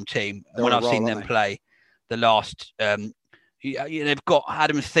the form team. When I've seen them play the last, they've got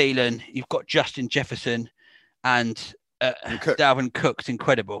Adam Thielen, you've got Justin Jefferson, and Dalvin Cook's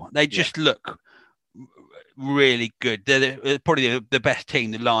incredible. They just look really good. They're probably the best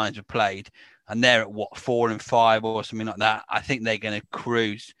team the Lions have played, and they're at 4-5 or something like that. I think they're going to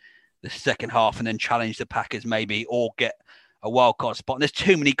cruise the second half and then challenge the Packers maybe, or get a wild card spot. And there's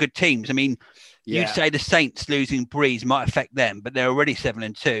too many good teams. I mean, you say the Saints losing Breeze might affect them, but they're already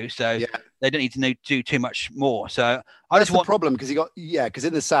 7-2, so they don't need to do too much more. So that's the problem, because because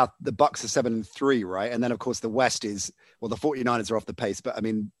in the South the Bucks are 7-3, right? And then of course the West is, well, the 49ers are off the pace, but I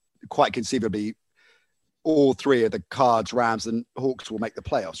mean, quite conceivably, all three of the Cards, Rams, and Hawks will make the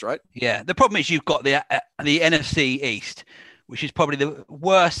playoffs, right? Yeah. The problem is you've got the NFC East, which is probably the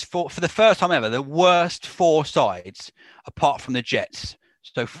worst for the first time ever, the worst 4 sides apart from the Jets.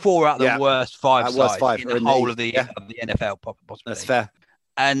 So 4 out of the worst 5 sides in the whole of the NFL, possibly. That's fair.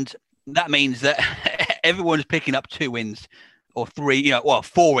 And that means that everyone's picking up 2 wins or 3,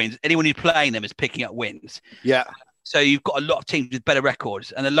 4 wins. Anyone who's playing them is picking up wins. Yeah. So you've got a lot of teams with better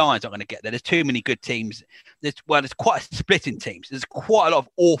records, and the Lions aren't going to get there. There's too many good teams. There's quite a split in teams. There's quite a lot of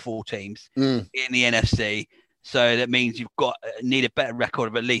awful teams in the NFC. So that means you've need a better record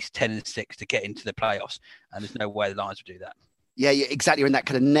of at least 10-6 to get into the playoffs. And there's no way the Lions will do that. Yeah, exactly. You're in that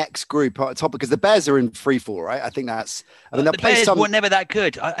kind of next group at the top, because the Bears are in free fall, right? I think that's. I mean, the Bears were never that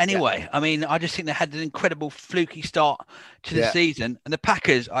good anyway. Yeah. I mean, I just think they had an incredible fluky start to the season, and the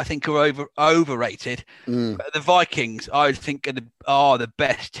Packers, I think, are overrated. But the Vikings, I think, are the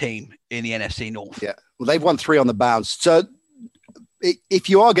best team in the NFC North. Yeah, well, they've won 3 on the bounce. So if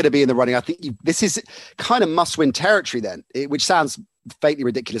you are going to be in the running, I think this is kind of must-win territory then, which sounds faintly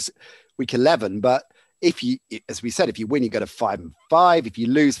ridiculous. Week 11, but. If you, as we said, if you win, you go to 5-5. If you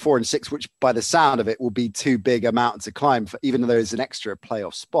lose 4-6, which by the sound of it will be too big a mountain to climb, even though there's an extra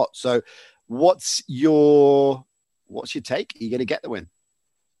playoff spot. So, what's your take? Are you going to get the win?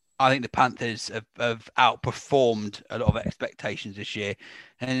 I think the Panthers have outperformed a lot of expectations this year,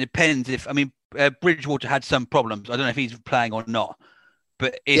 and it depends Bridgewater had some problems. I don't know if he's playing or not,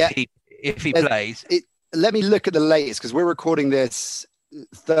 but if he plays, let me look at the latest, because we're recording this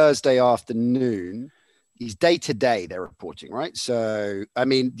Thursday afternoon. He's day-to-day, they're reporting, right? So, I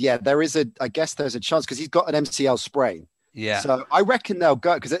mean, I guess there's a chance, because he's got an MCL sprain. Yeah. So I reckon they'll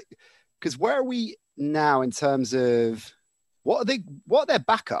go, because where are we now in terms of what are their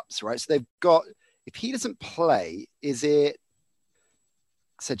backups, right? So they've got, if he doesn't play,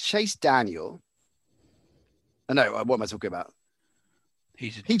 Chase Daniel. No, what am I talking about?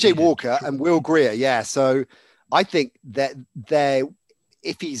 PJ Walker and Will Grier. Yeah. So I think that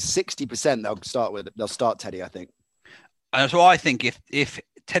if he's 60%, they'll start Teddy, I think. And so I think if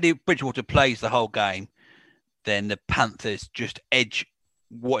Teddy Bridgewater plays the whole game, then the Panthers just edge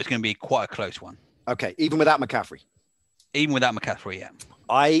what is going to be quite a close one. Okay, even without McCaffrey? Even without McCaffrey, yeah.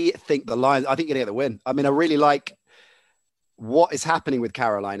 I think the Lions, I think you're going to get the win. I mean, I really like what is happening with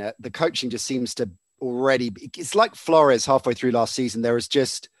Carolina. The coaching just seems to already, it's like Flores halfway through last season.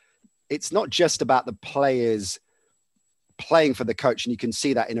 It's not just about the players playing for the coach, and you can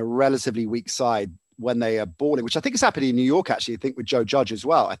see that in a relatively weak side when they are balling, which I think is happening in New York, actually. I think with Joe Judge as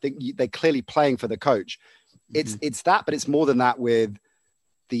well. I think they're clearly playing for the coach. It's that, but it's more than that with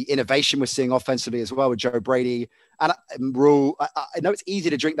the innovation we're seeing offensively as well with Joe Brady and Rule. I know it's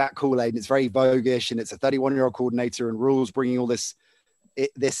easy to drink that Kool-Aid, and it's very voguish, and it's a 31-year-old coordinator, and Rule's bringing all this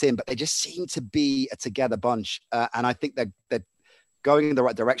in, but they just seem to be a together bunch. And I think that going in the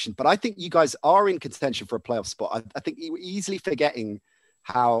right direction. But I think you guys are in contention for a playoff spot. I think you were easily forgetting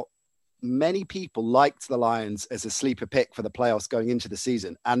how many people liked the Lions as a sleeper pick for the playoffs going into the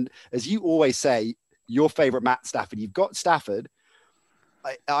season. And as you always say, your favorite Matt Stafford, you've got Stafford,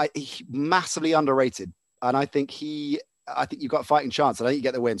 he massively underrated. And I think you've got a fighting chance. I think you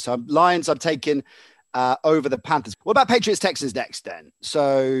get the win. So Lions, I'm taking over the Panthers. What about Patriots Texans next then?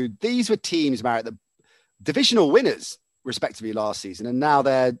 So these were teams, Marek, the divisional winners respectively last season, and now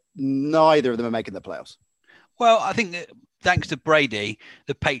neither of them are making the playoffs. Well, I think that thanks to Brady,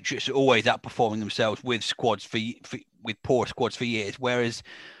 the Patriots are always outperforming themselves with squads with poor squads for years, whereas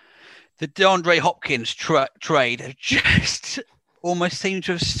the DeAndre Hopkins trade has just almost seemed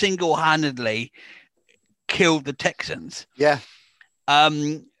to have single-handedly killed the Texans. Yeah.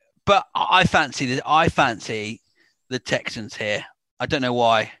 But I fancy the Texans here. I don't know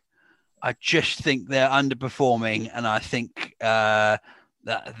why. I just think they're underperforming, and I think that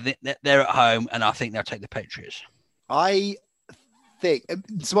they're at home, and I think they'll take the Patriots. I think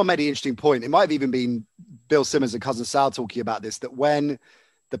someone made an interesting point. It might have even been Bill Simmons and Cousin Sal talking about this, that when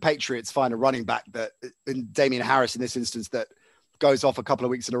the Patriots find a running back that, and Damian Harris in this instance, that goes off a couple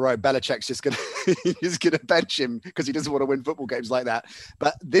of weeks in a row, Belichick's just gonna bench him because he doesn't want to win football games like that.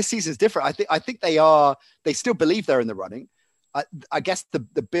 But this season's different. I think they still believe they're in the running. I guess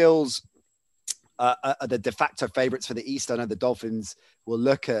the Bills are the de facto favorites for the East. I know the Dolphins will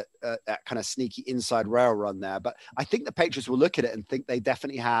look at that kind of sneaky inside rail run there, but I think the Patriots will look at it and think they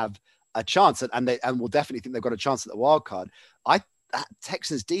definitely have a chance, and will definitely think they've got a chance at the wild card. That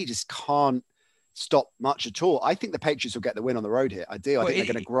Texans D just can't stop much at all. I think the Patriots will get the win on the road here. I think they're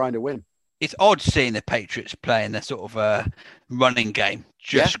going to grind a win. It's odd seeing the Patriots playing their sort of running game,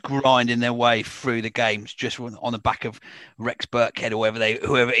 grinding their way through the games, just on the back of Rex Burkhead or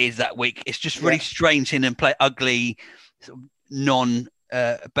whoever it is that week. It's just really strange seeing them play ugly, sort of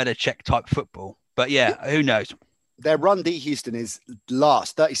non-Belichick type football. But who knows? Their run D, Houston, is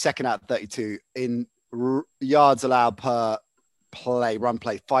last, 32nd out of 32 in yards allowed per run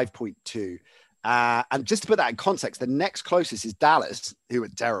play, 5.2. And just to put that in context, the next closest is Dallas, who are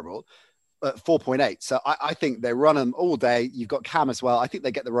terrible, at 4.8. So I think they run them all day. You've got Cam as well. I think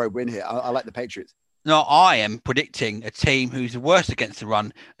they get the road win here. I like the Patriots. No, I am predicting a team who's the worst against the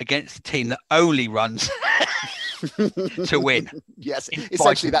run against a team that only runs to win. Yes,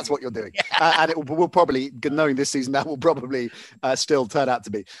 essentially that's what you're doing. And it will probably, knowing this season, that will probably still turn out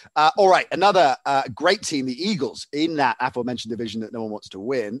to be. All right, another great team, the Eagles, in that aforementioned division that no one wants to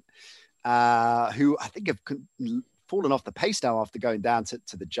win, who I think have fallen off the pace now after going down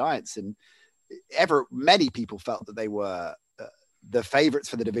to the Giants. And many people felt that they were the favorites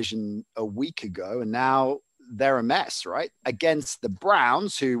for the division a week ago, and now they're a mess, right? Against the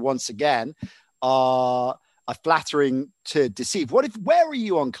Browns, who once again are flattering to deceive. Where are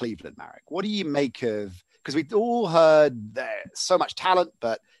you on Cleveland, Marek? What do you make of, because we've all heard there's so much talent,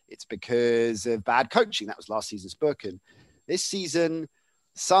 but it's because of bad coaching. That was last season's book. And this season,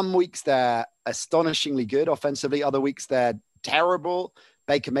 some weeks they're astonishingly good offensively, other weeks they're terrible.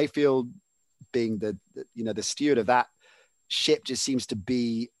 Baker Mayfield being the steward of that ship just seems to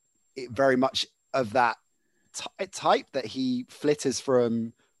be very much of that type, that he flitters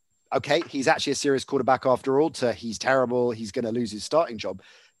from, okay, he's actually a serious quarterback after all, to he's terrible, he's going to lose his starting job.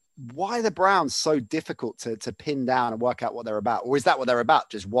 Why are the Browns so difficult to pin down and work out what they're about? Or is that what they're about,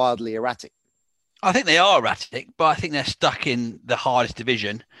 just wildly erratic? I think they are erratic, but I think they're stuck in the hardest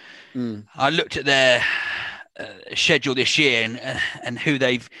division. I looked at their schedule this year and who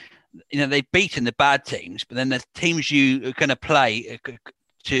they've beaten the bad teams, but then the teams you are going to play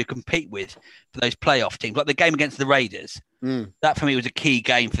to compete with for those playoff teams, like the game against the Raiders. That for me was a key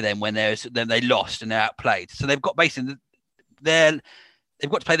game for them when they lost and they're outplayed. So they've got basically they've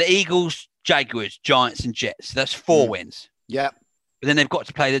got to play the Eagles, Jaguars, Giants, and Jets. So that's 4 wins. Yeah. But then they've got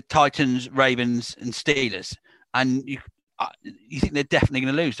to play the Titans, Ravens, and Steelers. And you think they're definitely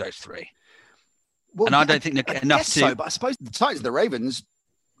going to lose those 3. Well, and I don't think they're enough to. So, but I suppose the Titans and the Ravens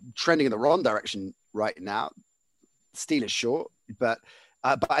trending in the wrong direction right now. Steelers short, but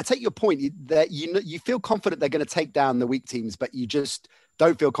I take your point that you feel confident they're going to take down the weak teams, but you just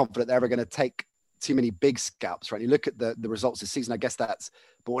don't feel confident they're ever going to take too many big scalps, right? You look at the results this season, I guess that's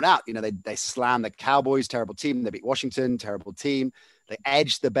borne out. They slammed the Cowboys, terrible team. They beat Washington, terrible team. They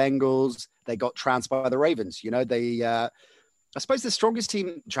edged the Bengals. They got trounced by the Ravens. I suppose the strongest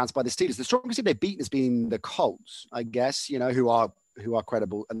team trounced by the Steelers. The strongest team they've beaten has been the Colts, I guess, who are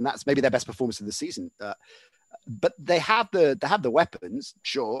credible. And that's maybe their best performance of the season. But they have the weapons.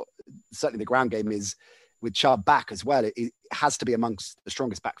 Sure. Certainly the ground game is with Chubb back as well, it has to be amongst the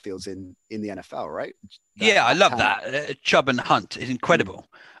strongest backfields in the NFL, right? I love that. Chubb and Hunt is incredible.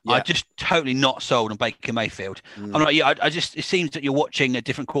 Yeah. I'm just totally not sold on Baker Mayfield. I'm not. I just, it seems that you're watching a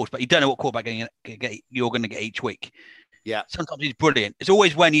different quarterback. You don't know what quarterback you're going to get each week. Yeah. Sometimes he's brilliant. It's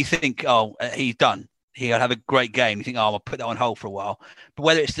always when you think, he's done. He'll have a great game. You think, I'll put that on hold for a while. But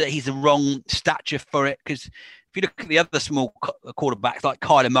whether it's that he's the wrong stature for it, because if you look at the other small quarterbacks, like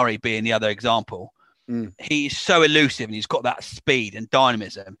Kyler Murray being the other example, he's so elusive and he's got that speed and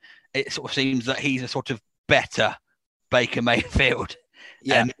dynamism. It sort of seems that he's a sort of better Baker Mayfield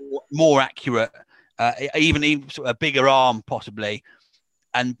and more accurate, even sort of a bigger arm possibly.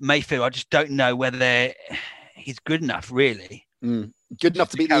 And Mayfield, I just don't know whether he's good enough, really. Good enough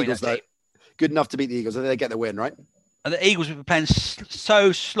to beat the Eagles, though. Good enough to beat the Eagles. They get the win, right? And the Eagles were playing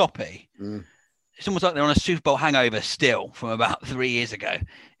so sloppy. It's almost like they're on a Super Bowl hangover still from about 3 years ago.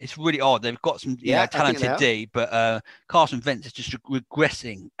 It's really odd. They've got some talented D, but Carson Wentz is just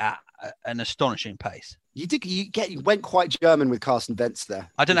regressing at an astonishing pace. You went quite German with Carson Wentz there.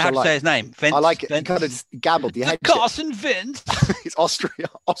 I don't know how to say his name. Wentz, I like it. Wentz. You kind of gabbled your head. Carson Wentz. He's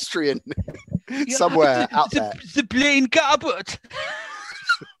Austrian somewhere out there. The Blaine Gabbert.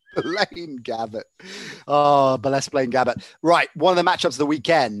 Blaine Gabbert. Oh, bless Blaine Gabbert. Right. One of the matchups of the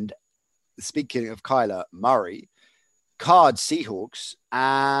weekend, speaking of Kyler Murray, Cards Seahawks,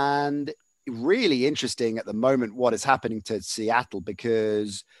 and really interesting at the moment what is happening to Seattle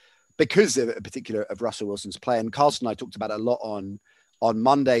because of a particular of Russell Wilson's play. And Carlson and I talked about it a lot on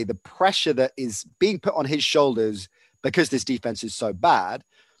Monday, the pressure that is being put on his shoulders because this defense is so bad.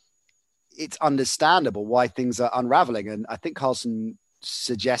 It's understandable why things are unraveling. And I think Carlson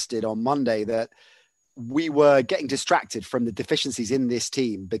suggested on Monday that we were getting distracted from the deficiencies in this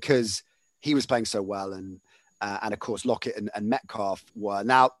team because he was playing so well. And of course, Lockett and Metcalf were.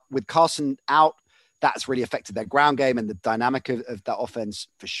 Now, with Carson out, that's really affected their ground game and the dynamic of that offense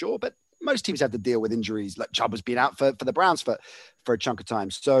for sure. But most teams have to deal with injuries. Like Chubb has been out for the Browns for a chunk of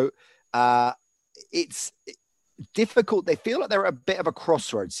time. So it's difficult. They feel like they're at a bit of a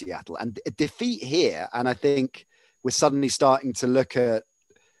crossroads, Seattle, and a defeat here. And I think we're suddenly starting to look at,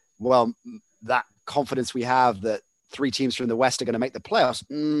 well, that confidence we have that 3 teams from the West are going to make the playoffs.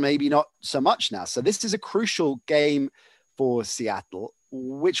 Maybe not so much now. So this is a crucial game for Seattle.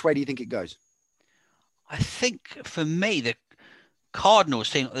 Which way do you think it goes? I think for me, the Cardinals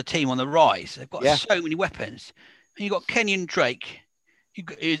seem like the team on the rise. They've got so many weapons. And you've got Kenyon Drake,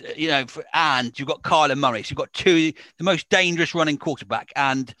 and you've got Kyler Murray. So you've got the most dangerous running quarterback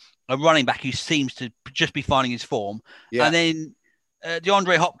and a running back who seems to just be finding his form. Yeah. And then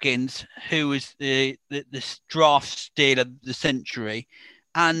DeAndre Hopkins, who is the draft steal of the century,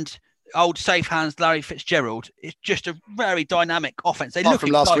 and old safe hands Larry Fitzgerald. It's just a very dynamic offense. They look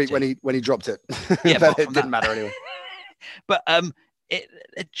from last week when he dropped it. Yeah, but it didn't matter anyway. But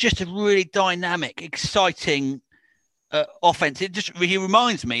it's just a really dynamic, exciting offense. He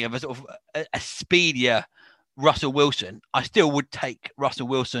reminds me of a sort of a speedier Russell Wilson. I still would take Russell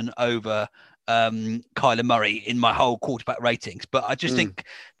Wilson over Kyler Murray in my whole quarterback ratings, but I just think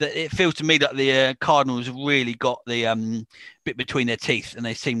that it feels to me that the Cardinals have really got the bit between their teeth, and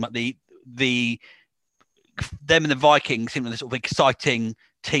they seem like them and the Vikings seem like the sort of exciting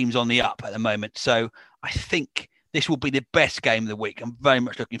teams on the up at the moment. So I think this will be the best game of the week. I'm very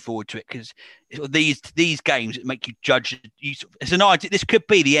much looking forward to it because these games that make you judge. It's an idea. This could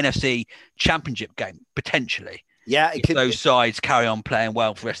be the NFC Championship game potentially. Yeah, it could. Those sides carry on playing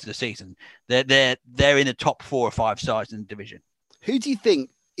well for the rest of the season. They're in the top 4 or 5 sides in the division. Who do you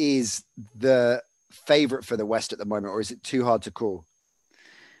think is the favorite for the West at the moment, or is it too hard to call?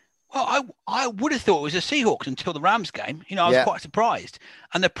 Well, I would have thought it was the Seahawks until the Rams game. I was quite surprised,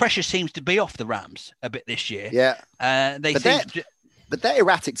 and the pressure seems to be off the Rams a bit this year. Yeah, but they're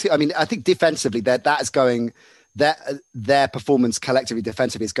erratic too. I mean, I think defensively that is going. Their performance collectively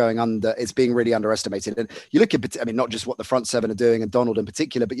defensively is going under. It's being really underestimated. And you look at, not just what the front 7 are doing and Donald in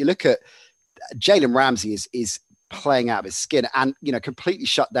particular, but you look at Jalen Ramsey is playing out of his skin and completely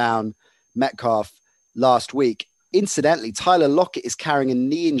shut down Metcalf last week. Incidentally, Tyler Lockett is carrying a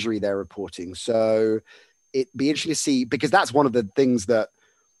knee injury, they're reporting. So it'd be interesting to see, because that's one of the things that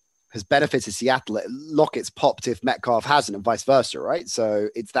has benefited Seattle. Lockett's popped if Metcalf hasn't, and vice versa, right? So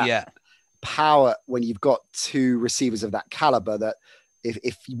it's that power when you've got 2 receivers of that caliber that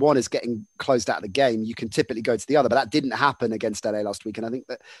if one is getting closed out of the game, you can typically go to the other. But that didn't happen against LA last week. And I think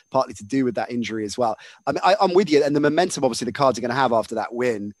that partly to do with that injury as well. I mean, I'm with you. And the momentum, obviously, the Cards are going to have after that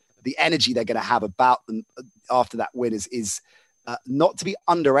win, the energy they're going to have about them after that win is not to be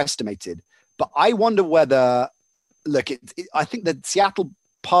underestimated. But I wonder whether, I think that Seattle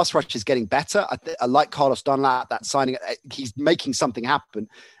pass rush is getting better. I like Carlos Dunlap, that signing. He's making something happen.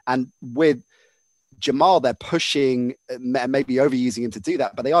 And with Jamal, they're pushing, maybe overusing him to do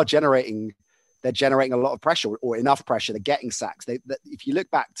that, but they're generating a lot of pressure or enough pressure. They're getting sacks. If you look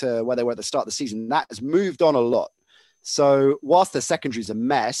back to where they were at the start of the season, that has moved on a lot. So whilst the secondary is a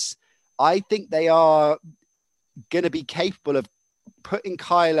mess, I think they are going to be capable of putting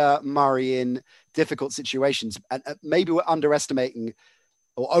Kyler Murray in difficult situations. And maybe we're underestimating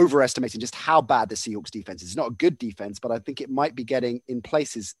or overestimating just how bad the Seahawks defense is. It's not a good defense, but I think it might be getting in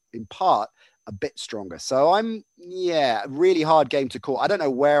places, in part, a bit stronger. So really hard game to call. I don't know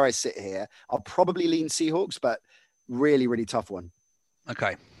where I sit here. I'll probably lean Seahawks, but really, really tough one.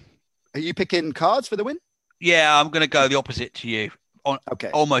 Okay. Are you picking Cards for the win? Yeah, I'm going to go the opposite to you on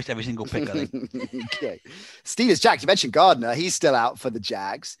almost every single pick, I think. Okay. Steelers, Jags, you mentioned Gardner. He's still out for the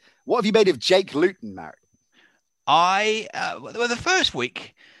Jags. What have you made of Jake Luton, Marek? The first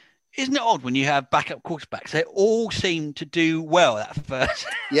week, isn't it odd when you have backup quarterbacks? They all seem to do well that first.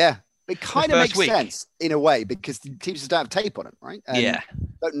 Yeah. It kind of makes sense in a way because the teams just don't have tape on them, right? And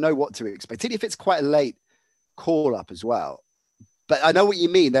don't know what to expect. Particularly if it's quite a late call up as well. But I know what you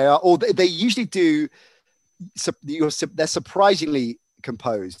mean. They usually do. They're surprisingly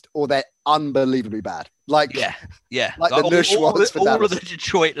composed, or they're unbelievably bad. Like the Nush ones. All of the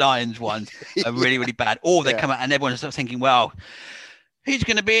Detroit Lions ones are really, really bad. Or they come out and everyone's thinking, well, he's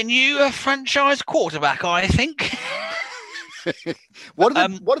going to be a new franchise quarterback, I think. What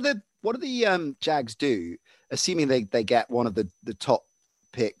do the Jags do, assuming they get one of the top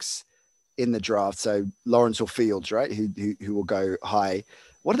picks in the draft? So Lawrence or Fields, right? Who will go high?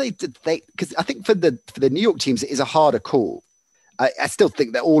 What do they? Because I think for the New York teams, it is a harder call. I still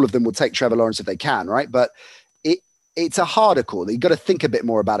think that all of them will take Trevor Lawrence if they can, right? But it's a harder call. You've got to think a bit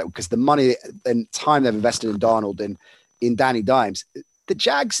more about it because the money and time they've invested in Darnold and in Danny Dimes, the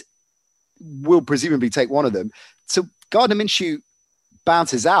Jags will presumably take one of them. So Gardner Minshew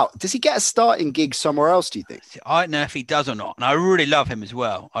bounces out. Does he get a starting gig somewhere else, do you think? I don't know if he does or not. And I really love him as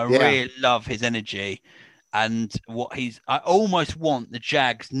well. I really love his energy and I almost want the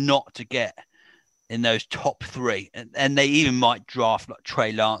Jags not to get in those top three. And they even might draft like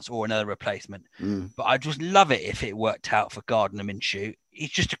Trey Lance or another replacement. But I just love it if it worked out for Gardner Minshew.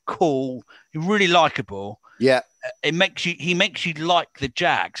 He's just really likable. Yeah. He makes you like the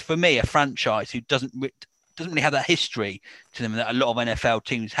Jags. For me, a franchise who doesn't really have that history to them that a lot of NFL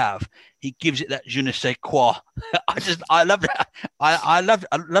teams have. He gives it that je ne sais quoi. I love that. I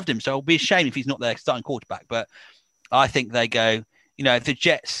loved him. So I'll be ashamed if he's not their starting quarterback. But I think they go, if the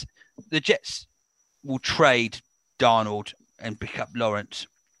Jets will trade Darnold and pick up Lawrence.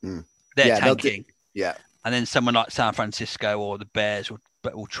 They're tanking. And then someone like San Francisco or the Bears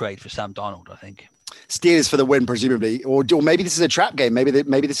will trade for Sam Darnold, I think. Steelers for the win, presumably, or maybe this is a trap game. Maybe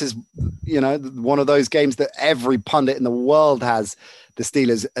this is, one of those games that every pundit in the world has the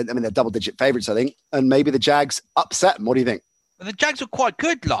Steelers. I mean, they're double-digit favorites, I think, and maybe the Jags upset them. What do you think? Well, the Jags were quite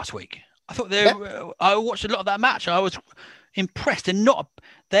good last week. I thought I watched a lot of that match. I was impressed. They're not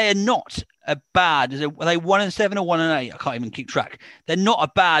a bad. Are they 1-7 or 1-8? I can't even keep track. They're not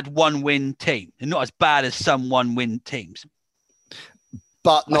a bad one-win team. They're not as bad as some one-win teams,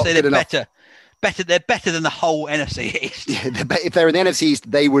 but not good enough. They're better than the whole NFC East. Yeah, if they're in the NFC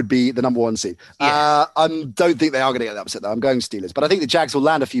East, they would be the number one seed. Yeah. I don't think they are going to get upset, though. I'm going Steelers. But I think the Jags will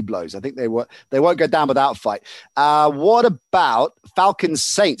land a few blows. I think they won't go down without a fight. What about Falcons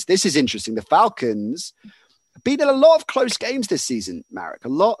Saints? This is interesting. The Falcons have been in a lot of close games this season, Marek. A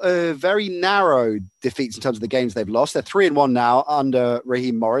lot of very narrow defeats in terms of the games they've lost. They're 3-1 now under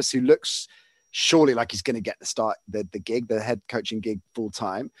Raheem Morris, who looks surely like he's going to get the head coaching gig full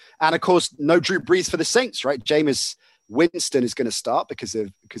time. And of course, no Drew Brees for the Saints, right? Jameis Winston is going to start because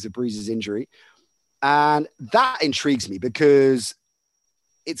of Brees' injury. And that intrigues me because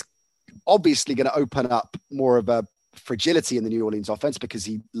it's obviously going to open up more of a fragility in the New Orleans offense because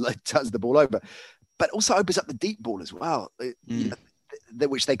he turns the ball over, but also opens up the deep ball as well,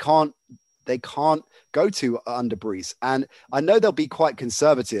 which they can't go to under Brees. And I know they'll be quite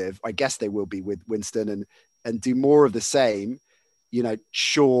conservative. I guess they will be with Winston and do more of the same,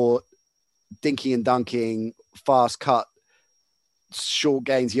 short, dinking and dunking, fast cut, short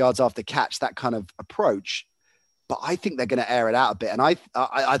gains, yards after catch, that kind of approach. But I think they're going to air it out a bit. And I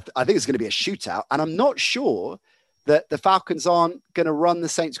think it's going to be a shootout. And I'm not sure that the Falcons aren't going to run the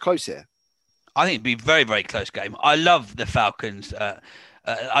Saints close here. I think it'd be a very, very close game. I love the Falcons.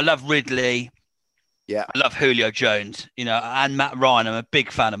 I love Ridley. Yeah. I love Julio Jones, and Matt Ryan. I'm a big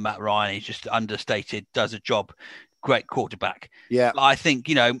fan of Matt Ryan. He's just understated, does a job, great quarterback. Yeah. But I think,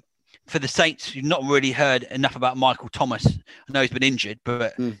 for the Saints, you've not really heard enough about Michael Thomas. I know he's been injured,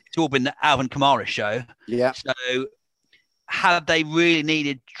 but it's all been the Alvin Kamara show. Yeah. So have they really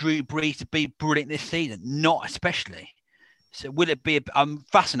needed Drew Brees to be brilliant this season? Not especially. So will it be? I'm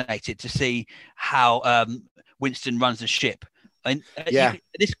fascinated to see how Winston runs the ship. And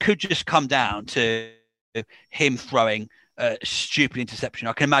this could just come down to him throwing a stupid interception.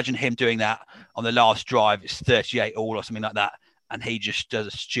 I can imagine him doing that on the last drive. It's 38 all or something like that. And he just does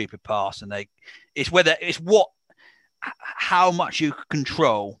a stupid pass. And how much you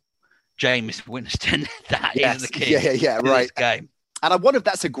control Jameis Winston. That is the key. Right. This game. And I wonder if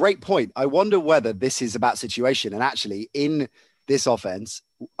that's a great point. I wonder whether this is about situation. And actually, in this offense,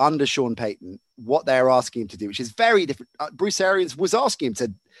 under Sean Payton, what they're asking him to do, which is very different. Bruce Arians was asking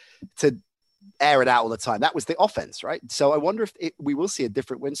him to air it out all the time. That was the offense, right? So I wonder if we will see a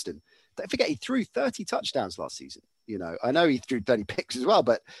different Winston. Don't forget, he threw 30 touchdowns last season. I know he threw 30 picks as well,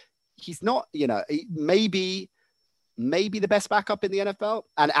 but he's not, maybe the best backup in the NFL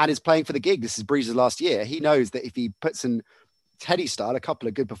and is playing for the gig. This is Brees' last year. He knows that if he puts in Teddy style, a couple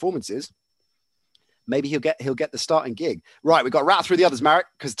of good performances, maybe he'll get the starting gig. Right, we've got to rat through the others, Marek,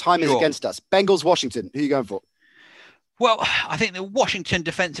 because time is against us. Bengals, Washington. Who are you going for? Well, I think the Washington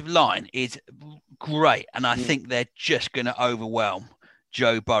defensive line is great, and I think they're just going to overwhelm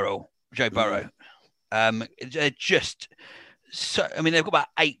Joe Burrow. They're just so. I mean, they've got about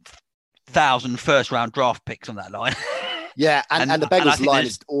 8,000 first-round draft picks on that line. Yeah, and the Bengals line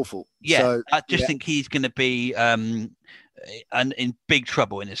is awful. Yeah, so, I just think he's going to be in big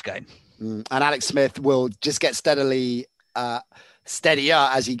trouble in this game. And Alex Smith will just get steadier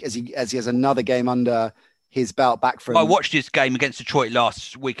as he has another game under his belt back from. I watched his game against Detroit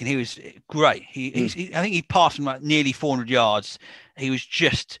last week, and he was great. I think he passed from like nearly 400 yards. He was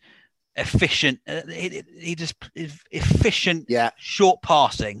just efficient. He just efficient, short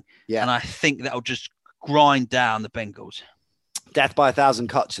passing. Yeah, and I think that'll just grind down the Bengals. Death by 1,000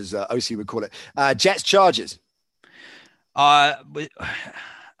 cuts, as OC would call it. Jets, Chargers. I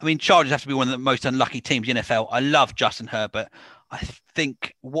mean, Chargers have to be one of the most unlucky teams in NFL. I love Justin Herbert. I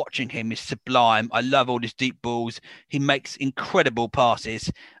think watching him is sublime. I love all his deep balls. He makes incredible passes.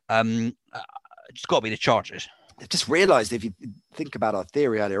 It's got to be the Chargers. I've just realised, if you think about our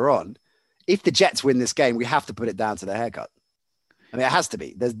theory earlier on, if the Jets win this game, we have to put it down to the haircut. I mean, it has to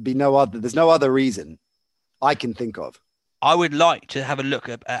be. There's no other reason I can think of. I would like to have a look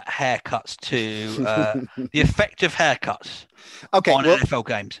at haircuts to the effect of haircuts on NFL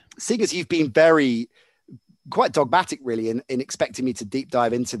games. Seeing as you've been quite dogmatic, really, in expecting me to deep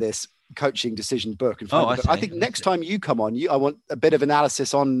dive into this coaching decision book. And I think next time you come on, I want a bit of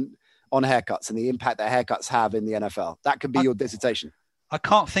analysis on haircuts and the impact that haircuts have in the NFL. That could be your dissertation. I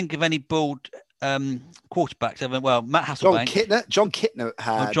can't think of any bald quarterbacks. Well, Matt Hasselbank. John Kitna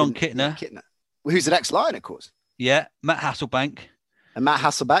had. John Kitna. Who's an ex-Lion, of course. Yeah, Matt Hasselbank. And Matt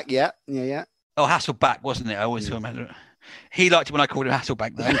Hasselbank, yeah. Oh, Hasselback, wasn't it? I always remember it. He liked it when I called him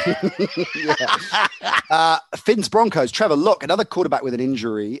Hasselbank, though. Finns Broncos, Trevor Locke, another quarterback with an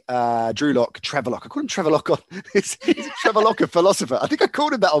injury. Drew Locke, Trevor Locke. I called him Trevor Locke is Trevor Locke a philosopher? I think I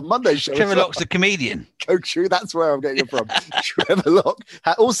called him that on Monday's show. Trevor Locke's a comedian. Oh, true. That's where I'm getting it from. Trevor Locke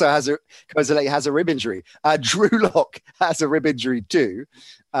also has a rib injury. Drew Locke has a rib injury too.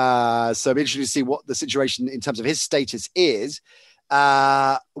 So I'm interested to see what the situation in terms of his status is.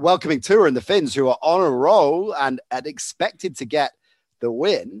 Welcoming Tua and the Finns, who are on a roll and expected to get the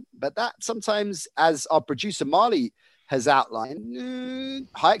win. But that sometimes, as our producer Marley has outlined,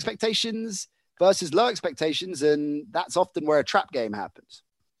 high expectations versus low expectations. And that's often where a trap game happens.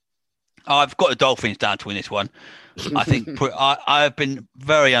 I've got the Dolphins down to win this one. I think I've been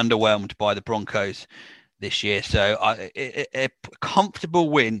very underwhelmed by the Broncos this year. So a comfortable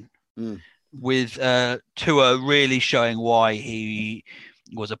win. With Tua really showing why he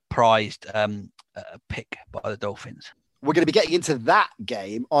was a prized pick by the Dolphins. We're going to be getting into that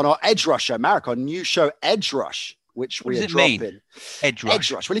game on our Edge Rush show, Marek, our new show, Edge Rush, which we are dropping. Edge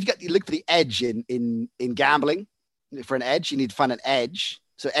Rush. Well, if you look for the edge in gambling, for an edge, you need to find an edge.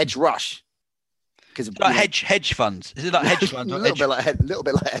 So Edge Rush. Like hedge funds. Is it like hedge funds? a little bit like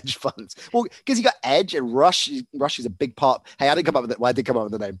hedge funds. Well, because you got Edge and Rush. Rush is a big part. Hey, I didn't come up with it. Well, I did come up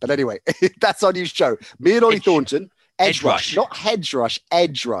with the name. But anyway, that's our new show. Me and Ollie Thornton. Edge Rush. Not Hedge Rush.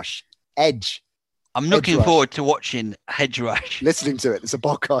 Edge Rush. Edge. I'm looking forward to watching Hedge Rush. Listening to it. It's a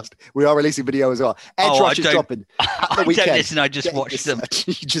podcast. We are releasing video as well. Edge Rush is dropping at the weekend. I don't listen. I just watch them.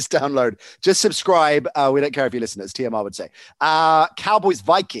 You just download. Just subscribe. We don't care if you listen, as TMR would say. Cowboys,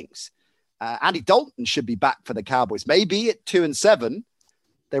 Vikings. Andy Dalton should be back for the Cowboys. Maybe at 2-7,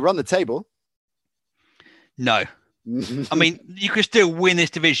 they run the table. No. I mean, you could still win this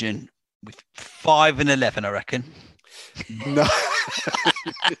division with 5-11, I reckon. No,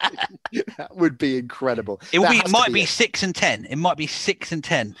 that would be incredible. It might be 6-10. It might be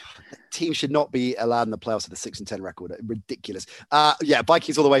 6-10. Team should not be allowed in the playoffs with a 6-10 record. Ridiculous.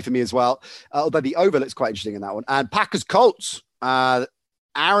 Vikings all the way for me as well. Although the over looks quite interesting in that one. And Packers Colts. Aaron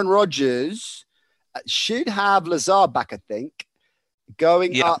Rodgers should have Lazard back, I think,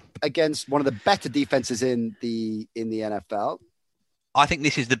 going up against one of the better defenses in the NFL. I think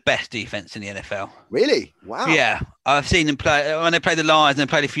this is the best defense in the NFL. Really? Wow. Yeah. I've seen them play when they played the Lions and they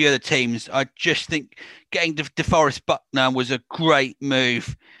played a few other teams. I just think getting DeForest Buckner was a great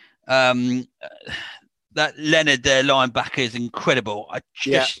move. That Leonard, their linebacker, is incredible.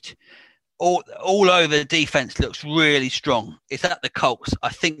 All over the defense looks really strong. It's at the Colts. I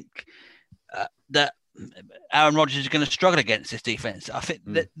think that Aaron Rodgers is going to struggle against this defense. I think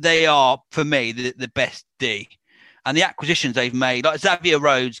that they are, for me, the best D. And the acquisitions they've made, like Xavier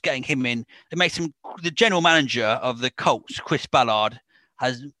Rhodes, getting him in, the general manager of the Colts, Chris Ballard,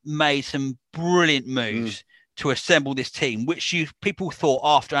 has made some brilliant moves to assemble this team, which people thought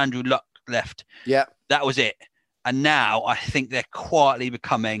after Andrew Luck left, that was it. And now I think they're quietly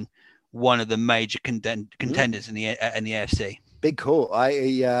becoming one of the major contenders in the AFC. Big call.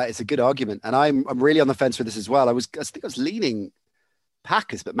 It's a good argument, and I'm really on the fence with this as well. I think I was leaning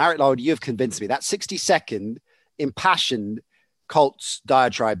Packers, but Marek Larwood, you have convinced me. That 60-second impassioned Colts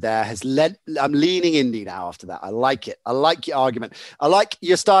diatribe there has led. I'm leaning Indy now after that. I like it. I like your argument. I like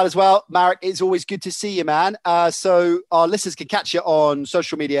your style as well, Marek. It's always good to see you, man. So our listeners can catch you on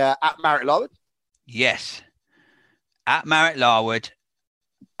social media at Marek Larwood. Yes, at Marek Larwood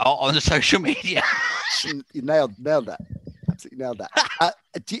on the social media. You nailed that. Absolutely nailed that.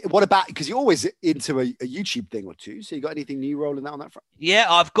 What about, because you're always into a YouTube thing or two, so you got anything new rolling out on that front? Yeah,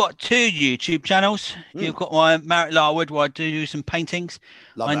 I've got 2 YouTube channels. You've got my Marek Larwood, where I do some paintings.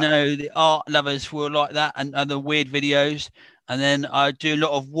 I know the art lovers will like that, and other weird videos. And then I do a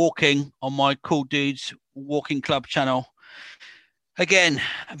lot of walking on my Cool Dudes Walking Club channel. Again,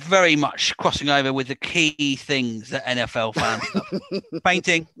 very much crossing over with the key things that NFL fans love.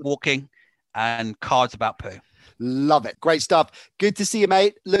 Painting, walking, and cards about poo. Love it. Great stuff. Good to see you,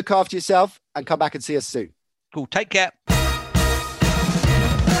 mate. Look after yourself and come back and see us soon. Cool. Take care.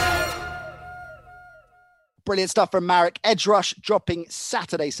 Brilliant stuff from Marek. Edge Rush dropping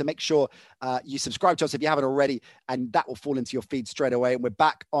Saturday, so make sure you subscribe to us if you haven't already, and that will fall into your feed straight away. And we're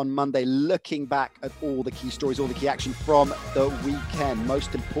back on Monday looking back at all the key stories, all the key action from the weekend.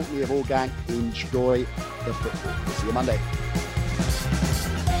 Most importantly of all, gang, enjoy the football. We'll see you Monday.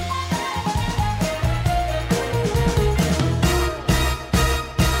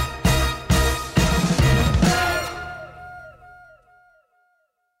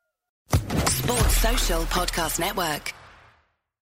 Social Podcast Network.